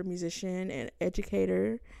active chamber musician and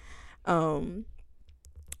educator.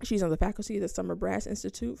 She's on the faculty of the Summer Brass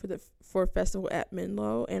Institute for Festival at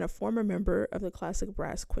Menlo, and a former member of the Classic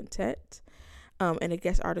Brass Quintet, and a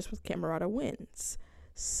guest artist with Camerata Winds.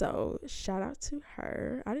 So shout out to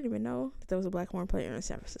her. I didn't even know that there was a black horn player in the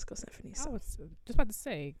San Francisco Symphony. So I was just about to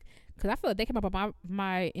say, because I feel like they came up on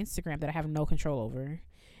my Instagram that I have no control over,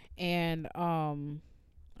 and I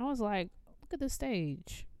was like, look at this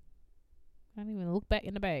stage. I didn't even look back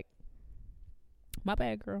in the back. My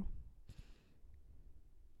bad, girl.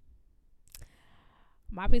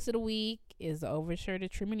 My piece of the week is the overture to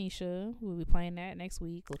Tremonisha. We'll be playing that next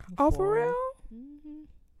week. for real? Mm-hmm.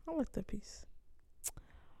 I like that piece.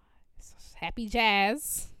 Happy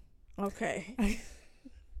jazz. Okay.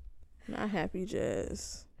 Not happy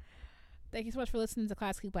jazz. Thank you so much for listening to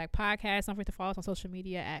Classically Black Podcast. Don't forget to follow us on social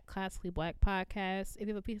media at Classically Black Podcast. If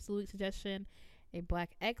you have a piece of the week suggestion, a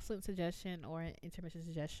Black excellent suggestion, or an intermission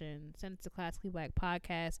suggestion, send it to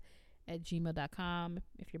classicallyblackpodcast@gmail.com.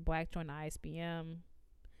 If you're Black, join the ISBM.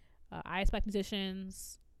 ISBlack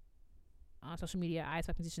Musicians on social media,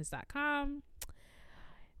 isblackmusicians.com.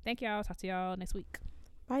 Thank y'all. Talk to y'all next week.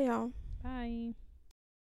 Bye, y'all. Bye.